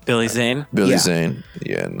counts. Billy Zane. Billy Yeah. Zane.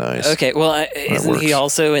 Yeah, nice. Okay, well, isn't he works.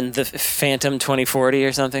 also in the Phantom 2040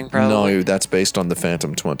 or something? Probably. No, that's based on the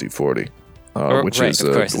Phantom 2040. Which right, is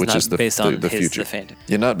of course, which it's is not based on the his, future. the Phantom.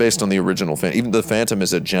 You're not based on the original Phantom. Even the Phantom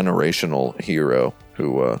is a generational hero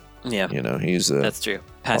who, Yeah, he's a. that's true.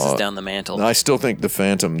 Passes down the mantle. I still think the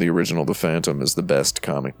Phantom, the original The Phantom, is the best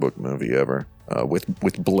comic book movie ever. With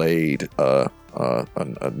Blade, a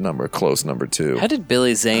close number 2. How did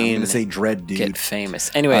Billy I'm Zane gonna say Dread, dude. get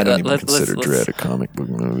famous? Anyway, I don't even let's consider Dread a comic book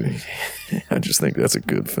movie. I just think that's a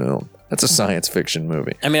good film. That's a science fiction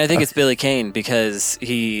movie. I mean, I think it's Billy Kane because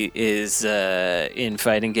he is in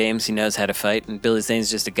fighting games. He knows how to fight, and Billy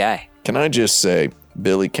Zane's just a guy. Can I just say,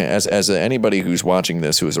 Billy Kane, as anybody who's watching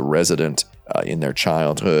this who is a resident in their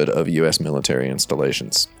childhood of U.S. military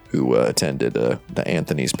installations, who attended the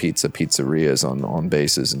Anthony's pizzerias on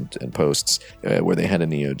bases and posts where they had a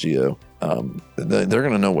Neo Geo, they're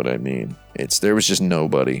going to know what I mean. There was just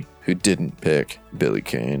nobody who didn't pick Billy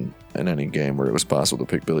Kane in any game where it was possible to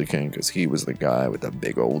pick Billy Kane because he was the guy with the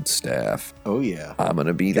big old staff. Oh yeah. I'm going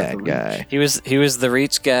to be Got that the guy. He was the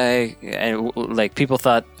reach guy, and like people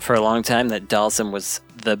thought for a long time that Dhalsim was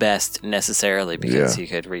the best necessarily because he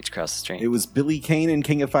could reach across the It stream. was Billy Kane in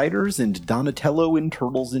King of Fighters and Donatello in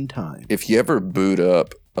Turtles in Time. If you ever boot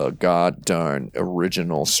up a god darn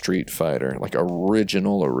original Street Fighter, like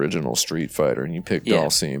original Street Fighter, and you pick Yeah.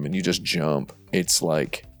 Dhalsim and you just jump, it's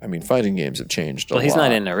like, I mean, fighting games have changed a lot. Well, he's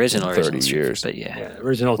not in original 30 Street, years. but yeah. Yeah,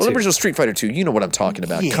 original Well, two. original Street Fighter 2, you know what I'm talking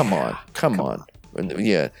about. Yeah, Come on.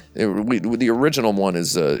 Yeah, the original one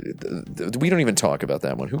is. We don't even talk about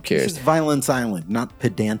that one. Who This cares? is Violence Island, not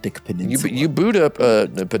Pedantic Peninsula. You boot up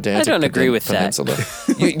the pedantic. I don't agree with that. Peninsula.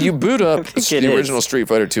 you boot up think it the is. original Street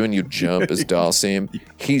Fighter 2 and you jump as Dhalsim.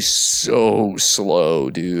 He's so slow,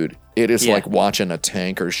 dude. It is Yeah. like watching a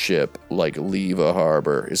tanker ship like leave a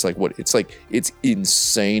harbor. It's like it's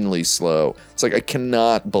insanely slow. It's like I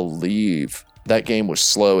cannot believe that game was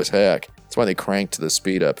slow as heck. That's why they cranked the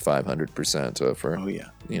speed up 500% for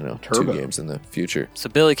Turbo. 2 games in the future. So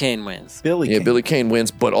Billy Kane wins. Billy Kane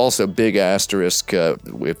wins, but also big asterisk.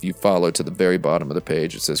 If you follow to the very bottom of the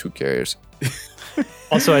page, it says, "Who cares?"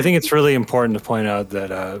 Also, I think it's really important to point out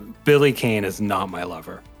that Billy Kane is not my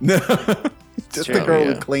lover. No. Just the girl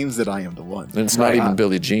who Yeah. claims that I am the one. And it's not even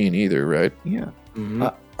Billie Jean either, right? Yeah. Mm-hmm.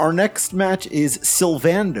 Our next match is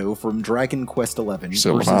Sylvando from Dragon Quest XI versus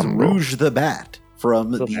Sylvando. Rouge the Bat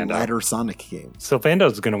from the Sylvando. latter Sonic games.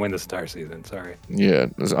 Sylvando's going to win this entire season. Sorry. Yeah,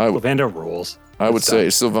 Sylvando rules. I would say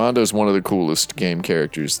Sylvando's one of the coolest game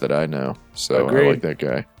characters that I know. So Agreed. I like that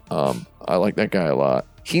guy. I like that guy a lot.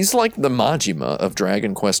 He's like the Majima of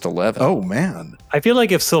Dragon Quest XI. Oh, man. I feel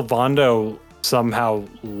like if Sylvando somehow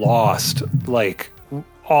lost, like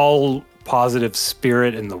all positive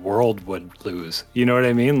spirit in the world would lose. You know what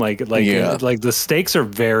I mean? Like the stakes are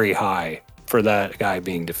very high for that guy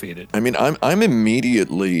being defeated. I mean, I'm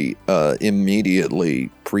immediately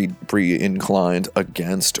pre-inclined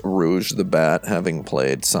against Rouge the Bat, having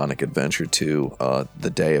played Sonic Adventure 2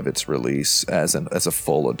 the day of its release as a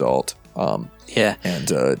full adult. Yeah. And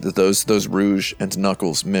those Rouge and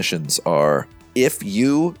Knuckles missions are, if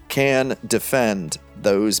you can defend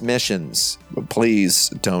those missions, please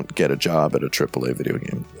don't get a job at a AAA video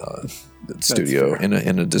game studio in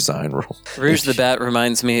a design role. Rouge the Bat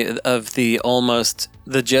reminds me of the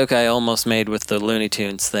joke I almost made with the Looney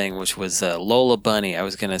Tunes thing, which was Lola Bunny. I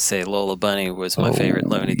was going to say Lola Bunny was my favorite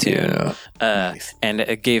Looney Tune. Yeah. And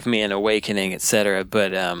it gave me an awakening, etc.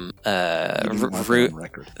 But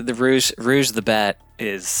Rouge the Bat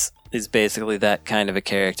is basically that kind of a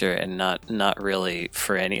character, and not really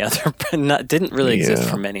for any other. Didn't really exist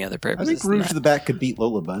for many other I purposes. think Rouge the Bat could beat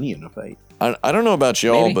Lola Bunny in a fight. I don't know about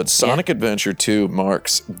y'all, Maybe, but Sonic Adventure 2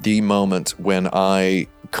 marks the moment when I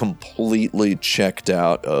completely checked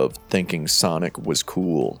out of thinking Sonic was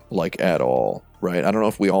cool, like at all. Right? I don't know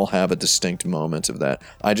if we all have a distinct moment of that.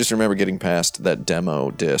 I just remember getting past that demo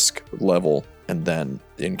disc level and then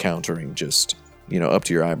encountering just, up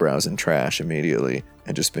to your eyebrows in trash immediately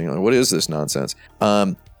and just being like, what is this nonsense?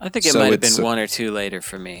 I think it might have been 1 or 2 later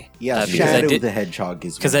for me. Yeah, because Shadow the Hedgehog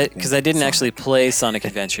is because I didn't actually play Sonic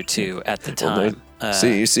Adventure 2 at the time.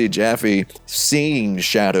 See, Jaffe, seeing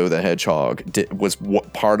Shadow the Hedgehog was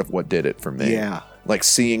part of what did it for me. Yeah. Like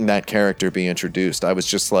seeing that character be introduced, I was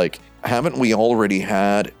just like, haven't we already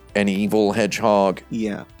had an evil hedgehog?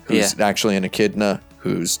 Yeah. Who's actually an echidna,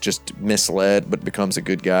 who's just misled but becomes a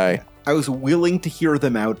good guy? I was willing to hear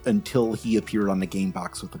them out until he appeared on the game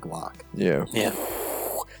box with the Glock. Yeah. Yeah.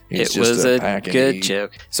 He's It was a pack and good eat.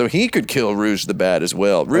 joke. So he could kill Rouge the Bat as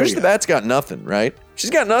well. Rouge the Bat's got nothing, right? She's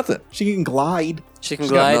got nothing. She can glide. She can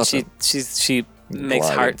She's got glide. She makes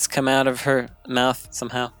Gliding. hearts come out of her mouth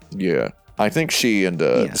somehow. Yeah. I think she and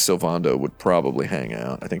Sylvando would probably hang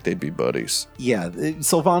out. I think they'd be buddies. Yeah,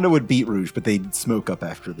 Sylvando would beat Rouge, but they'd smoke up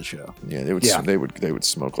after the show. Yeah, they would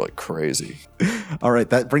smoke like crazy. All right,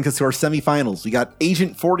 that brings us to our semifinals. We got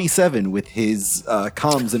Agent 47 with his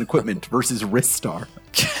comms and equipment versus Ristar.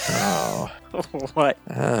 What?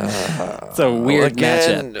 It's a weird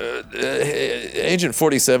matchup. Agent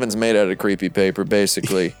 47's made out of creepy paper,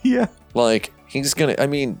 basically. Yeah. Like, he's gonna, I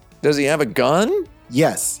mean, does he have a gun?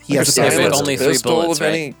 Yes, he Like has a a silenced only 3 pistol bullets, of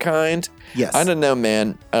any kind? Yes. I don't know,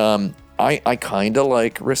 man. I kind of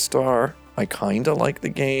like Ristar. I kind of like the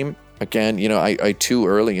game. Again, I too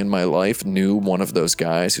early in my life knew one of those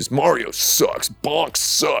guys who's Mario sucks, Bonk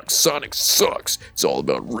sucks, Sonic sucks. It's all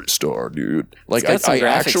about Ristar, dude. Like, got some I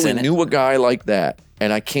graphics actually in it. knew a guy like that,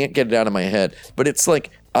 and I can't get it out of my head. But it's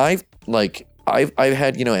like, I've had,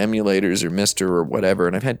 emulators or Mister or whatever,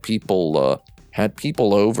 and I've had people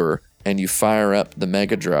over, and you fire up the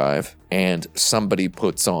Mega Drive, and somebody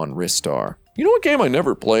puts on Ristar. You know what game I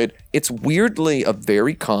never played? It's weirdly a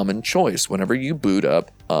very common choice whenever you boot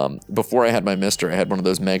up. Before I had my Mister, I had one of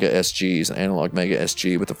those Mega SGs, an analog Mega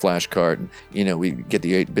SG with a flash card. And, we get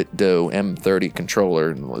the 8-bit DOE M30 controller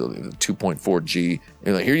and 2.4G.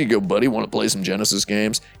 You're like, here you go, buddy. Want to play some Genesis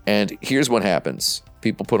games? And here's what happens.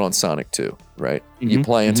 People put on Sonic 2, right? You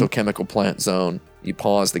play until Chemical Plant Zone. You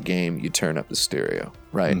pause the game, you turn up the stereo,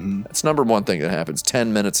 right? That's number one thing that happens.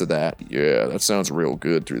 10 minutes of that. Yeah, that sounds real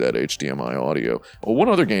good through that HDMI audio. Well, what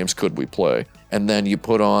other games could we play? And then you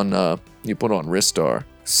put on Ristar.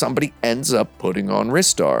 Somebody ends up putting on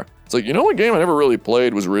Ristar. It's like, what game I never really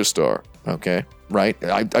played was Ristar. Okay, right?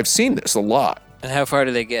 I've seen this a lot. And how far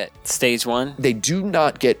do they get? Stage 1? They do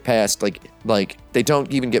not get past, like they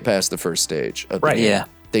don't even get past the first stage of the Right. game. Yeah.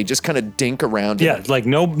 They just kind of dink around. Yeah, like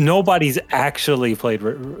nobody's actually played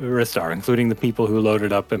Ristar, including the people who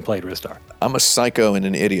loaded up and played Ristar. I'm a psycho and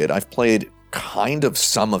an idiot. I've played kind of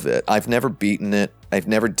some of it. I've never beaten it. I've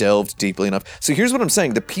never delved deeply enough. So here's what I'm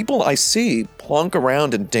saying. The people I see plunk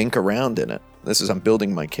around and dink around in it. I'm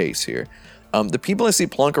building my case here. The people I see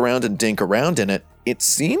plunk around and dink around in it, it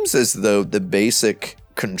seems as though the basic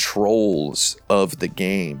controls of the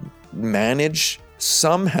game manage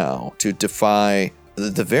somehow to defy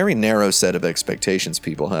the very narrow set of expectations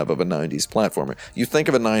people have of a 90s platformer. You think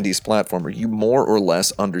of a 90s platformer, you more or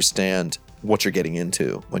less understand what you're getting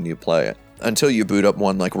into when you play it. Until you boot up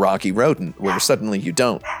one like Rocky Rodent, where suddenly you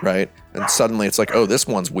don't, right? And suddenly it's like, oh, this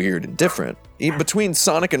one's weird and different. Between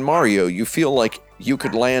Sonic and Mario, you feel like you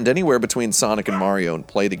could land anywhere between Sonic and Mario and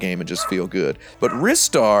play the game and just feel good. But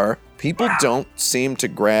Ristar, people don't seem to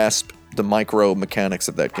grasp the micro mechanics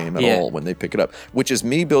of that game at all when they pick it up, which is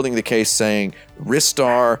me building the case saying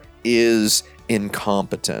Ristar is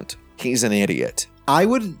incompetent. He's an idiot. I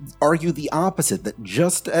would argue the opposite, that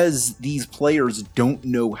just as these players don't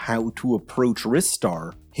know how to approach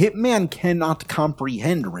Ristar, Hitman cannot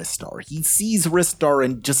comprehend Ristar. He sees Ristar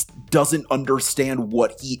and just doesn't understand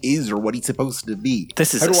what he is or what he's supposed to be.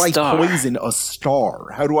 This is How do I star. poison a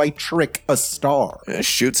star? How do I trick a star?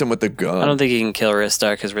 Shoots him with the gun. I don't think he can kill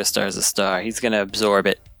Ristar because Ristar is a star. He's going to absorb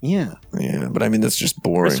it. Yeah. Yeah, but I mean, that's just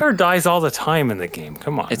boring. Ristar dies all the time in the game.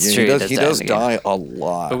 Come on. It's true. He does die a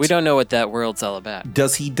lot. But we don't know what that world's all about.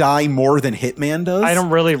 Does he die more than Hitman does? I don't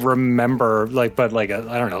really remember, I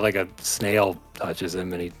don't know, like a snail touches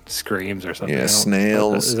him and he screams or something. Yeah,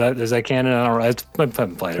 snails. Is that canon? I don't know. I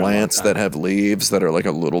haven't played it. Plants that have leaves that are like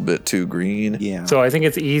a little bit too green. Yeah. So I think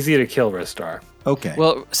it's easy to kill Ristar. Okay.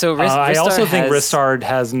 Well, so Ristar I also think Ristar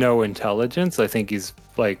has no intelligence. I think he's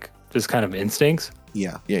like just kind of instincts.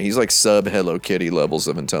 Yeah. Yeah, he's like sub Hello Kitty levels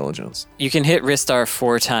of intelligence. You can hit Ristar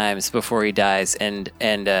 4 times before he dies, and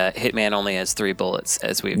Hitman only has 3 bullets,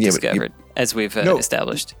 as we've discovered, as we've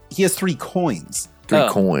established. He has 3 coins. 3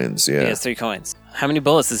 coins, yeah. He has 3 coins. How many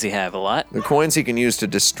bullets does he have? A lot? The coins he can use to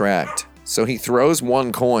distract. So he throws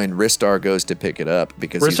 1 coin, Ristar goes to pick it up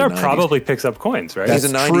because Ristar probably picks up coins, right? He's a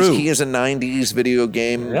 90s, true. He is a 90s video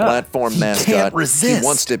game platform mascot. Can't resist. He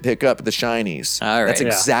wants to pick up the shinies. All right. That's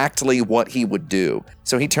exactly what he would do.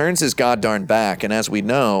 So he turns his goddarn back, and as we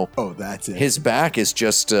know, that's it. his back is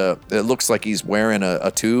just, it looks like he's wearing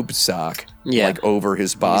a tube sock like over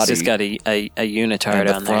his body. He's just got a unitard and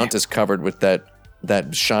on the front there. is covered with that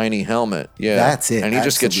shiny helmet. Yeah. That's it. And he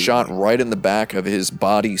just gets shot right in the back of his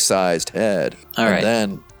body-sized head. All right.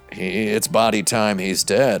 And then it's body time. He's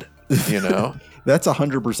dead, you know? That's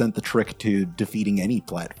 100% the trick to defeating any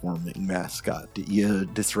platforming mascot. You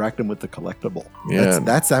distract him with the collectible. Yeah.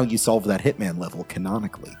 That's how you solve that Hitman level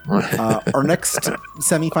canonically. Our next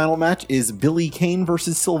semifinal match is Billy Kane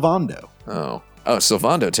versus Sylvando. Oh,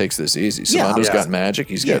 Sylvando takes this easy. Sylvando's got magic.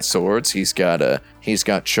 He's got swords. He's got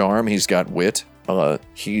charm. He's got wit.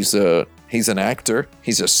 He's an actor.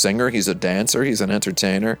 He's a singer. He's a dancer. He's an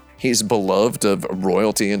entertainer. He's beloved of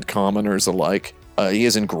royalty and commoners alike. He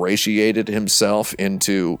has ingratiated himself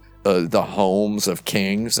into the homes of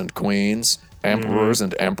kings and queens, emperors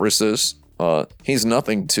and empresses. He's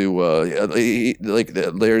nothing to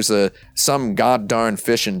there's some goddarn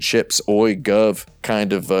fish and chips oi gov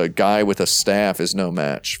kind of guy with a staff is no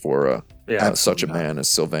match for such a man as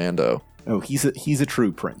Sylvando. Oh, he's a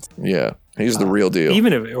true prince. Yeah, he's the real deal.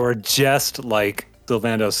 Even if it were just like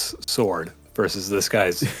Sylvando's sword versus this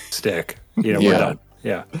guy's stick, we're done.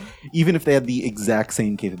 Yeah. Even if they had the exact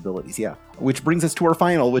same capabilities, yeah. Which brings us to our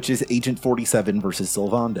final, which is Agent 47 versus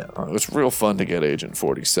Sylvando. It's real fun to get Agent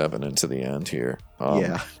 47 into the end here.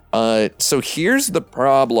 Yeah. So here's the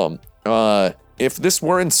problem. If this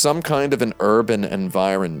were in some kind of an urban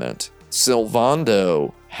environment,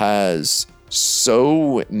 Sylvando has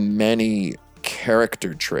so many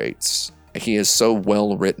character traits. He is so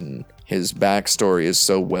well written. His backstory is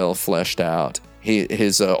so well fleshed out.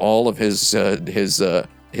 All of his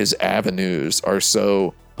avenues are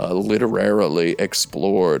so literarily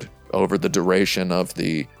explored over the duration of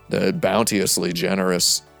the bounteously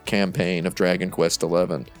generous campaign of Dragon Quest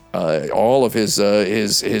XI. All of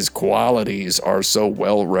his qualities are so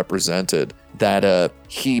well represented that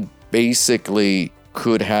he basically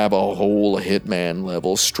could have a whole Hitman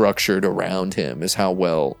level structured around him, is how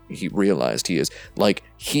well he realized he is. Like,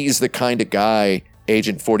 he's the kind of guy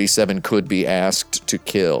Agent 47 could be asked to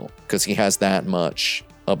kill because he has that much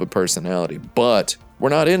of a personality. But we're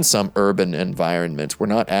not in some urban environment. We're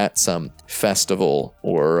not at some festival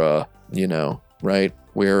or, right?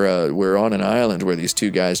 We're on an island where these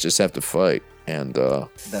 2 guys just have to fight. And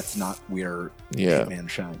that's not where Hitman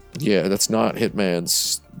shines. Yeah, that's not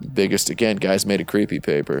Hitman's biggest. Again, guys made a creepy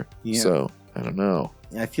paper. Yeah. So, I don't know.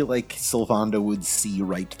 I feel like Sylvando would see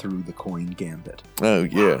right through the coin gambit. Oh,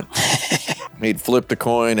 yeah. He'd flip the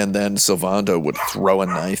coin, and then Sylvando would throw a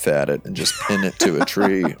knife at it and just pin it to a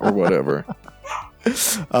tree or whatever.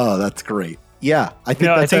 Oh, that's great. Yeah, I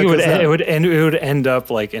think it would end up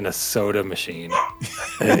like in a soda machine.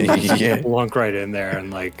 Yeah. Plunk right in there,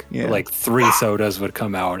 and like 3 sodas would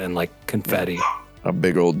come out and like confetti. A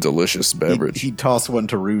big old delicious beverage. He'd toss one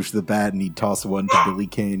to Rouge the Bat, and he'd toss one to Billy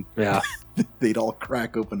Kane. Yeah. They'd all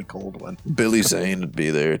crack open a cold one. Billy Zane would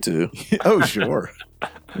be there too. Oh, sure.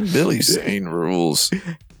 Billy Zane rules.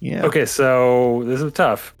 Yeah. Okay, so this is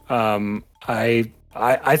tough. I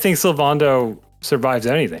think Sylvando survives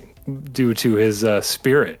anything due to his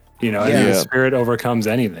spirit. His spirit overcomes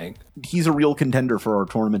anything. He's a real contender for our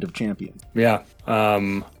Tournament of Champions. Yeah.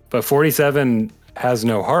 But 47 has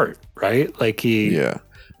no heart, right? Like he. Yeah.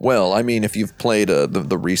 Well, I mean, if you've played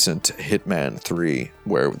the recent Hitman 3,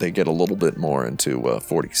 where they get a little bit more into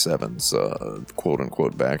 47's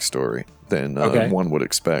quote-unquote backstory than one would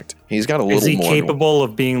expect. He's got a little more... Is he capable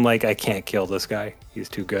of being like, I can't kill this guy? He's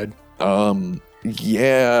too good?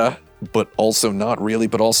 Yeah, but also not really.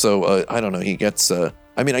 But also, I don't know, he gets...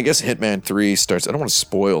 I mean, I guess Hitman 3 starts... I don't want to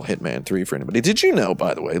spoil Hitman 3 for anybody. Did you know,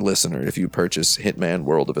 by the way, listener, if you purchase Hitman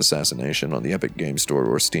World of Assassination on the Epic Game Store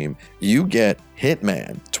or Steam, you get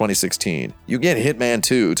Hitman 2016, you get Hitman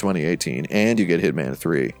 2 2018, and you get Hitman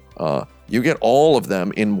 3. You get all of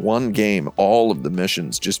them in one game, all of the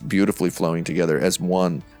missions just beautifully flowing together as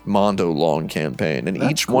one Mondo-long campaign. And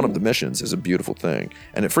each one of the missions is a beautiful thing.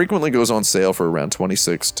 And it frequently goes on sale for around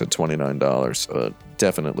 $26 to $29.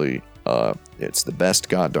 Definitely... it's the best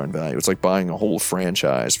goddarn value. It's like buying a whole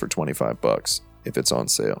franchise for $25 if it's on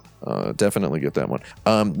sale. Definitely get that one.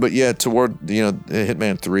 But yeah, toward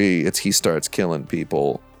Hitman 3, he starts killing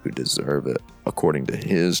people who deserve it according to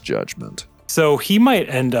his judgment. So he might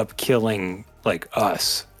end up killing like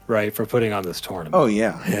us, right, for putting on this tournament. Oh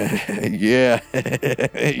yeah. Yeah.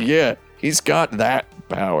 Yeah. He's got that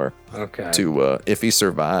power. Okay. To if he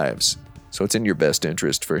survives. So it's in your best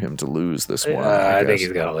interest for him to lose this one. I think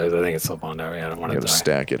he's got to lose. I think it's Sylvando. I don't want to die. You got to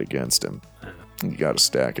stack it against him. You got to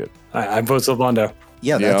stack it. I vote Sylvando.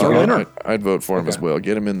 Yeah, that's our winner. I'd vote for him as well.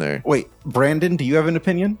 Get him in there. Wait, Brandon, do you have an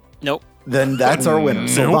opinion? Nope. Then that's our winner.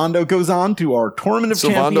 Sylvando goes on to our Tournament of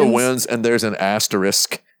Champions. Sylvando wins, and there's an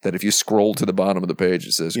asterisk that if you scroll to the bottom of the page,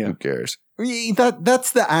 it says, who cares?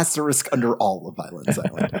 That's the asterisk under all of Violence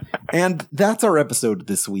Island. And that's our episode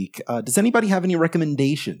this week. Does anybody have any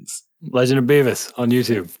recommendations? Legend of Beavis on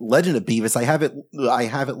YouTube. Legend of Beavis. I have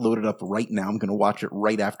it loaded up right now. I'm going to watch it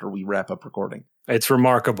right after we wrap up recording. It's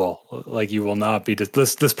remarkable. Like, you will not be...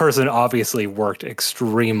 This person obviously worked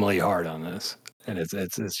extremely hard on this. And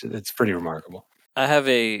it's pretty remarkable. I have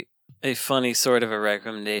a funny sort of a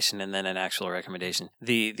recommendation and then an actual recommendation.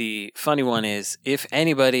 The funny one is, if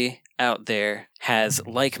anybody out there has,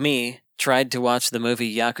 like me, tried to watch the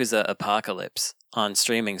movie Yakuza Apocalypse on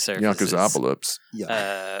streaming services. Yakuzapocalypse.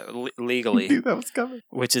 Legally. I knew that was coming.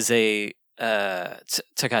 Which is a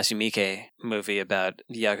Takashi Miike movie about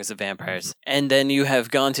Yakuza vampires. And then you have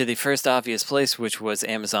gone to the first obvious place, which was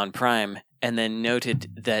Amazon Prime, and then noted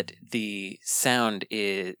that the sound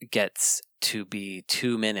gets to be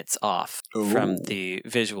 2 minutes off from the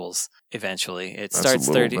visuals eventually. It starts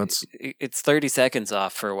 30 seconds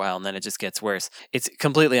off for a while, and then it just gets worse. It's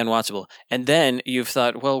completely unwatchable. And then you've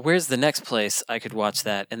thought, well, where's the next place I could watch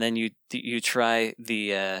that? And then you try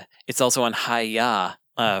the it's also on Hi-Ya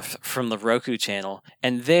from the Roku channel,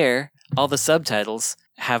 and there all the subtitles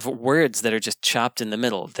have words that are just chopped in the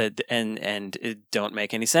middle that and it don't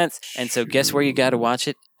make any sense. And so guess where you got to watch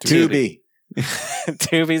it? Tubi.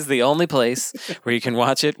 Tubi's the only place where you can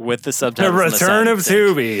watch it with the subtitles. The return of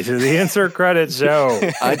Tubi to the insert credit show.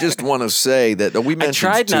 I just want to say that we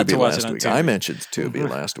mentioned Tubi last week. Tubi. I mentioned Tubi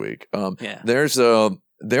last week.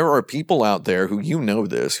 There are people out there who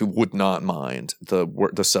who would not mind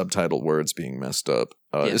the subtitle words being messed up.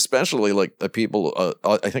 Especially like the people,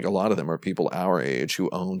 I think a lot of them are people our age who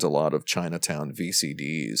owned a lot of Chinatown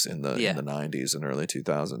VCDs in the 90s and early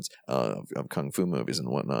 2000s of kung fu movies and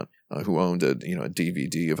whatnot, who owned a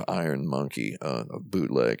DVD of Iron Monkey, a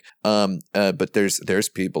bootleg. But there's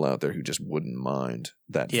people out there who just wouldn't mind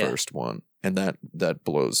that first one. And that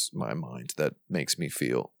blows my mind. That makes me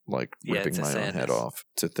feel like ripping my own head off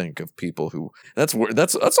to think of people who that's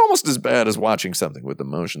almost as bad as watching something with the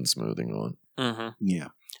motion smoothing on. Mm-hmm. Yeah.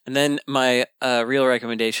 And then my real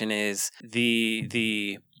recommendation is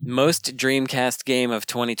the most Dreamcast game of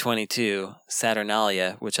 2022,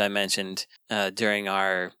 Saturnalia, which I mentioned during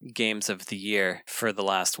our Games of the Year for the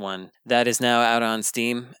last one. That is now out on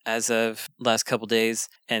Steam as of last couple days.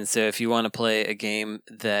 And so if you want to play a game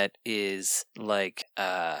that is like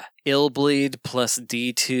Illbleed plus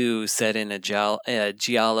D2 set in a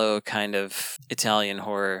giallo kind of Italian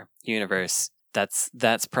horror universe, that's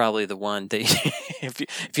probably the one that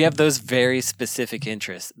if you have those very specific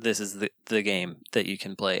interests, this is the game that you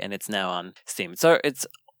can play, and it's now on Steam. It's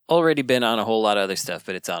already been on a whole lot of other stuff,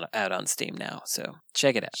 but it's out on Steam now, so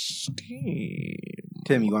check it out. Steam.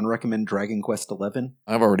 Tim, you want to recommend Dragon Quest XI?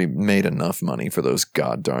 I've already made enough money for those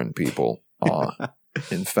goddarn people.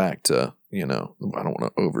 In fact, I don't want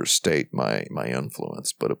to overstate my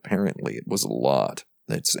influence, but apparently it was a lot.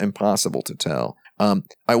 It's impossible to tell.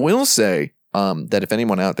 I will say that if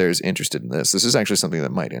anyone out there is interested in this is actually something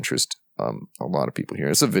that might interest a lot of people here.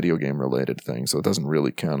 It's a video game related thing, so it doesn't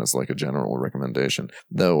really count as like a general recommendation.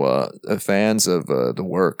 Though fans of the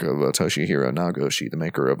work of Toshihiro Nagoshi, the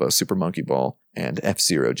maker of Super Monkey Ball and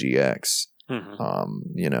F-Zero GX, and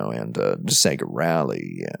Sega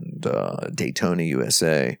Rally and Daytona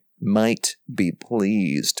USA, might be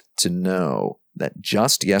pleased to know that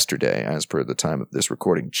just yesterday, as per the time of this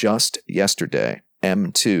recording, just yesterday,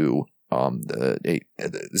 M2,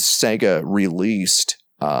 Sega released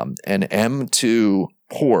an M2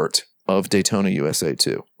 port of Daytona USA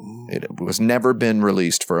 2. It was never been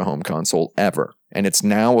released for a home console ever, and it's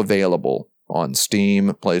now available on Steam,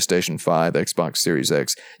 PlayStation 5, Xbox Series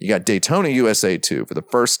X. You got Daytona USA 2 for the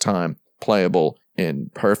first time playable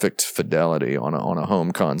in perfect fidelity on a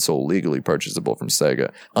home console, legally purchasable from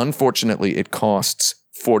Sega. Unfortunately, it costs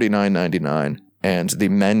 $49.99, and the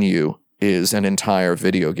menu is an entire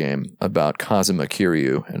video game about Kazuma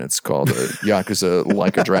Kiryu, and it's called Yakuza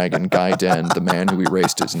Like a Dragon Gaiden, the man who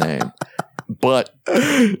erased his name. But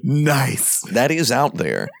nice. That is out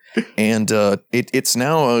there. And it's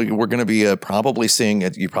now, we're going to be probably seeing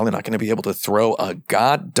it. You're probably not going to be able to throw a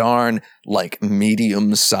goddarn like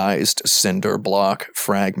medium-sized cinder block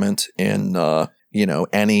fragment in,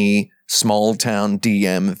 any small town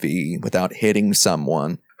DMV without hitting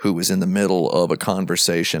someone who was in the middle of a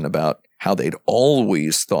conversation about how they'd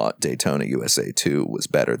always thought Daytona USA 2 was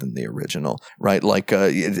better than the original, right? Like,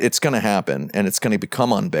 it's going to happen, and it's going to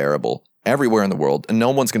become unbearable everywhere in the world, and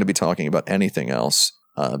no one's going to be talking about anything else.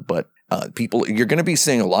 But people, you're going to be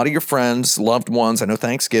seeing a lot of your friends, loved ones. I know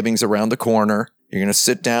Thanksgiving's around the corner. You're going to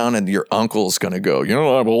sit down and your uncle's going to go,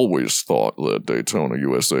 I've always thought that Daytona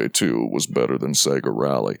USA 2 was better than Sega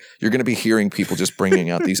Rally. You're going to be hearing people just bringing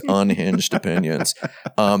out these unhinged opinions.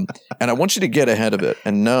 And I want you to get ahead of it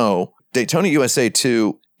and know Daytona USA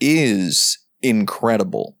 2 is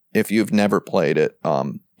incredible. If you've never played it,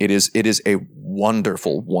 it is a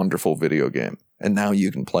wonderful, wonderful video game. And now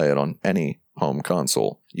you can play it on any home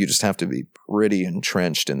console. You just have to be pretty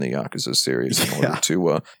entrenched in the Yakuza series in order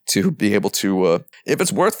to be able to, if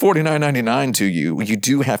it's worth $49.99 to you, you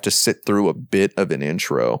do have to sit through a bit of an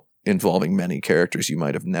intro involving many characters you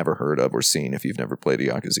might have never heard of or seen if you've never played a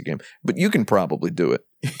Yakuza game. But you can probably do it.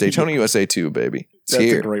 Daytona USA 2, baby. It's That's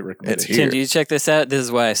here. a great recommendation. It's here. Tim, do you check this out? This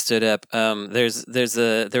is why I stood up. There was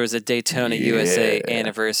a Daytona USA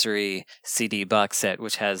anniversary CD box set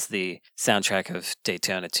which has the soundtrack of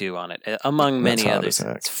Daytona 2 on it, among many others.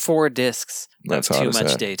 It's 4 discs of Too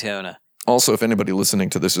Much Daytona. Also, if anybody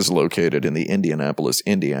listening to this is located in the Indianapolis,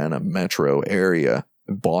 Indiana metro area,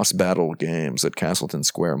 Boss Battle Games at Castleton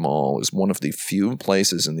Square Mall is one of the few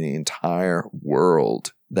places in the entire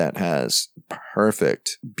world that has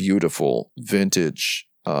perfect, beautiful, vintage,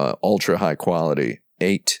 ultra high quality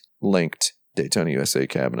 8 linked Daytona USA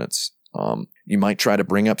cabinets. You might try to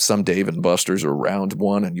bring up some Dave & Buster's or Round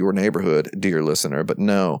One in your neighborhood, dear listener, but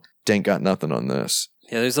no, they ain't got nothing on this.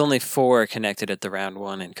 Yeah, there's only 4 connected at the Round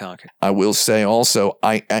One in Concord. I will say also,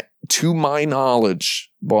 to my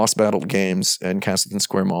knowledge, Boss Battle Games and Castleton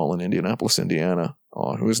Square Mall in Indianapolis, Indiana,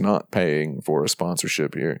 who is not paying for a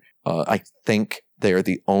sponsorship here, I think they're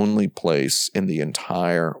the only place in the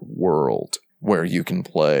entire world where you can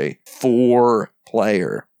play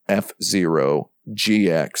 4-player F-Zero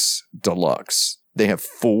GX Deluxe. They have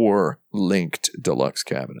 4 linked deluxe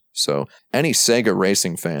cabinets. So any Sega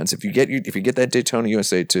racing fans, if you get that Daytona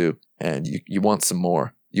USA 2 and you want some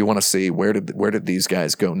more, you want to see where did these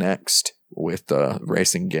guys go next with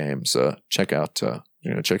racing games, check out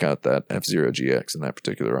that F-Zero GX in that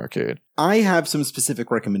particular arcade. I have some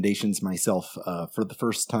specific recommendations myself for the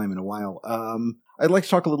first time in a while. I'd like to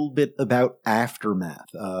talk a little bit about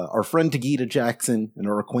Aftermath. Our friend Gita Jackson and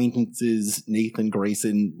our acquaintances Nathan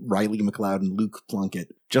Grayson, Riley McLeod, and Luke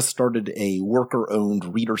Plunkett just started a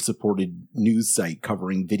worker-owned, reader-supported news site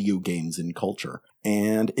covering video games and culture.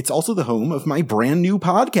 And it's also the home of my brand new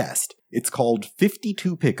podcast. It's called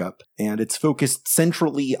 52 Pickup, and it's focused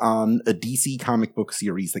centrally on a DC comic book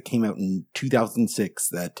series that came out in 2006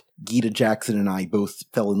 that Gita Jackson and I both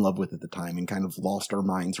fell in love with at the time and kind of lost our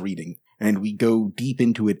minds reading. And we go deep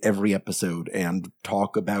into it every episode and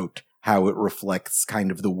talk about how it reflects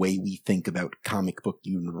kind of the way we think about comic book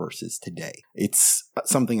universes today. It's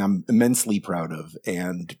something I'm immensely proud of,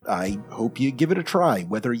 and I hope you give it a try,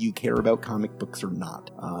 whether you care about comic books or not.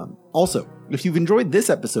 Also, if you've enjoyed this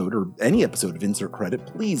episode or any episode of Insert Credit,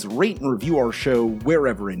 please rate and review our show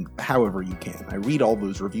wherever and however you can. I read all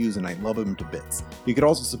those reviews and I love them to bits. You could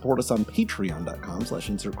also support us on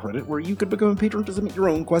patreon.com/insertcredit, where you could become a patron to submit your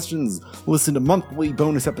own questions, listen to monthly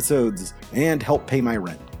bonus episodes, and help pay my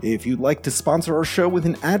rent. If you'd like to sponsor our show with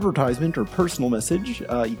an advertisement or personal message,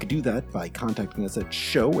 you could do that by contacting us at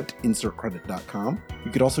show@insertcredit.com.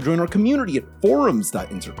 You could also join our community at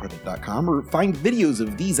forums.insertcredit.com or find videos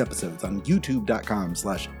of these episodes on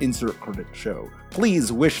youtube.com/insertcreditshow.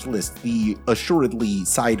 Please wishlist the assuredly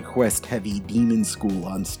side quest heavy Demon School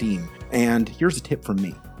on Steam. And here's a tip from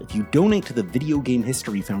me. If you donate to the Video Game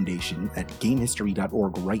History Foundation at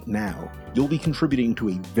gamehistory.org right now, you'll be contributing to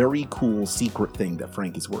a very cool secret thing that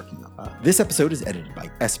Frank is working on. This episode is edited by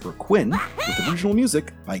Esper Quinn, with original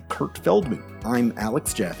music by Kurt Feldman. I'm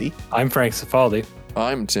Alex Jaffe. I'm Frank Cifaldi.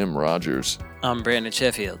 I'm Tim Rogers. I'm Brandon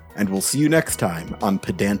Sheffield. And we'll see you next time on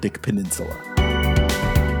Pedantic Peninsula.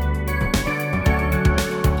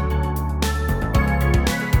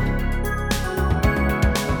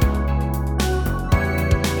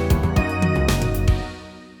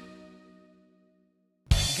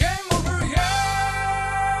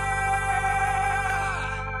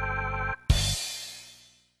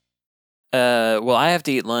 Well, I have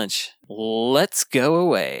to eat lunch. Let's go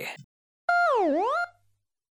away.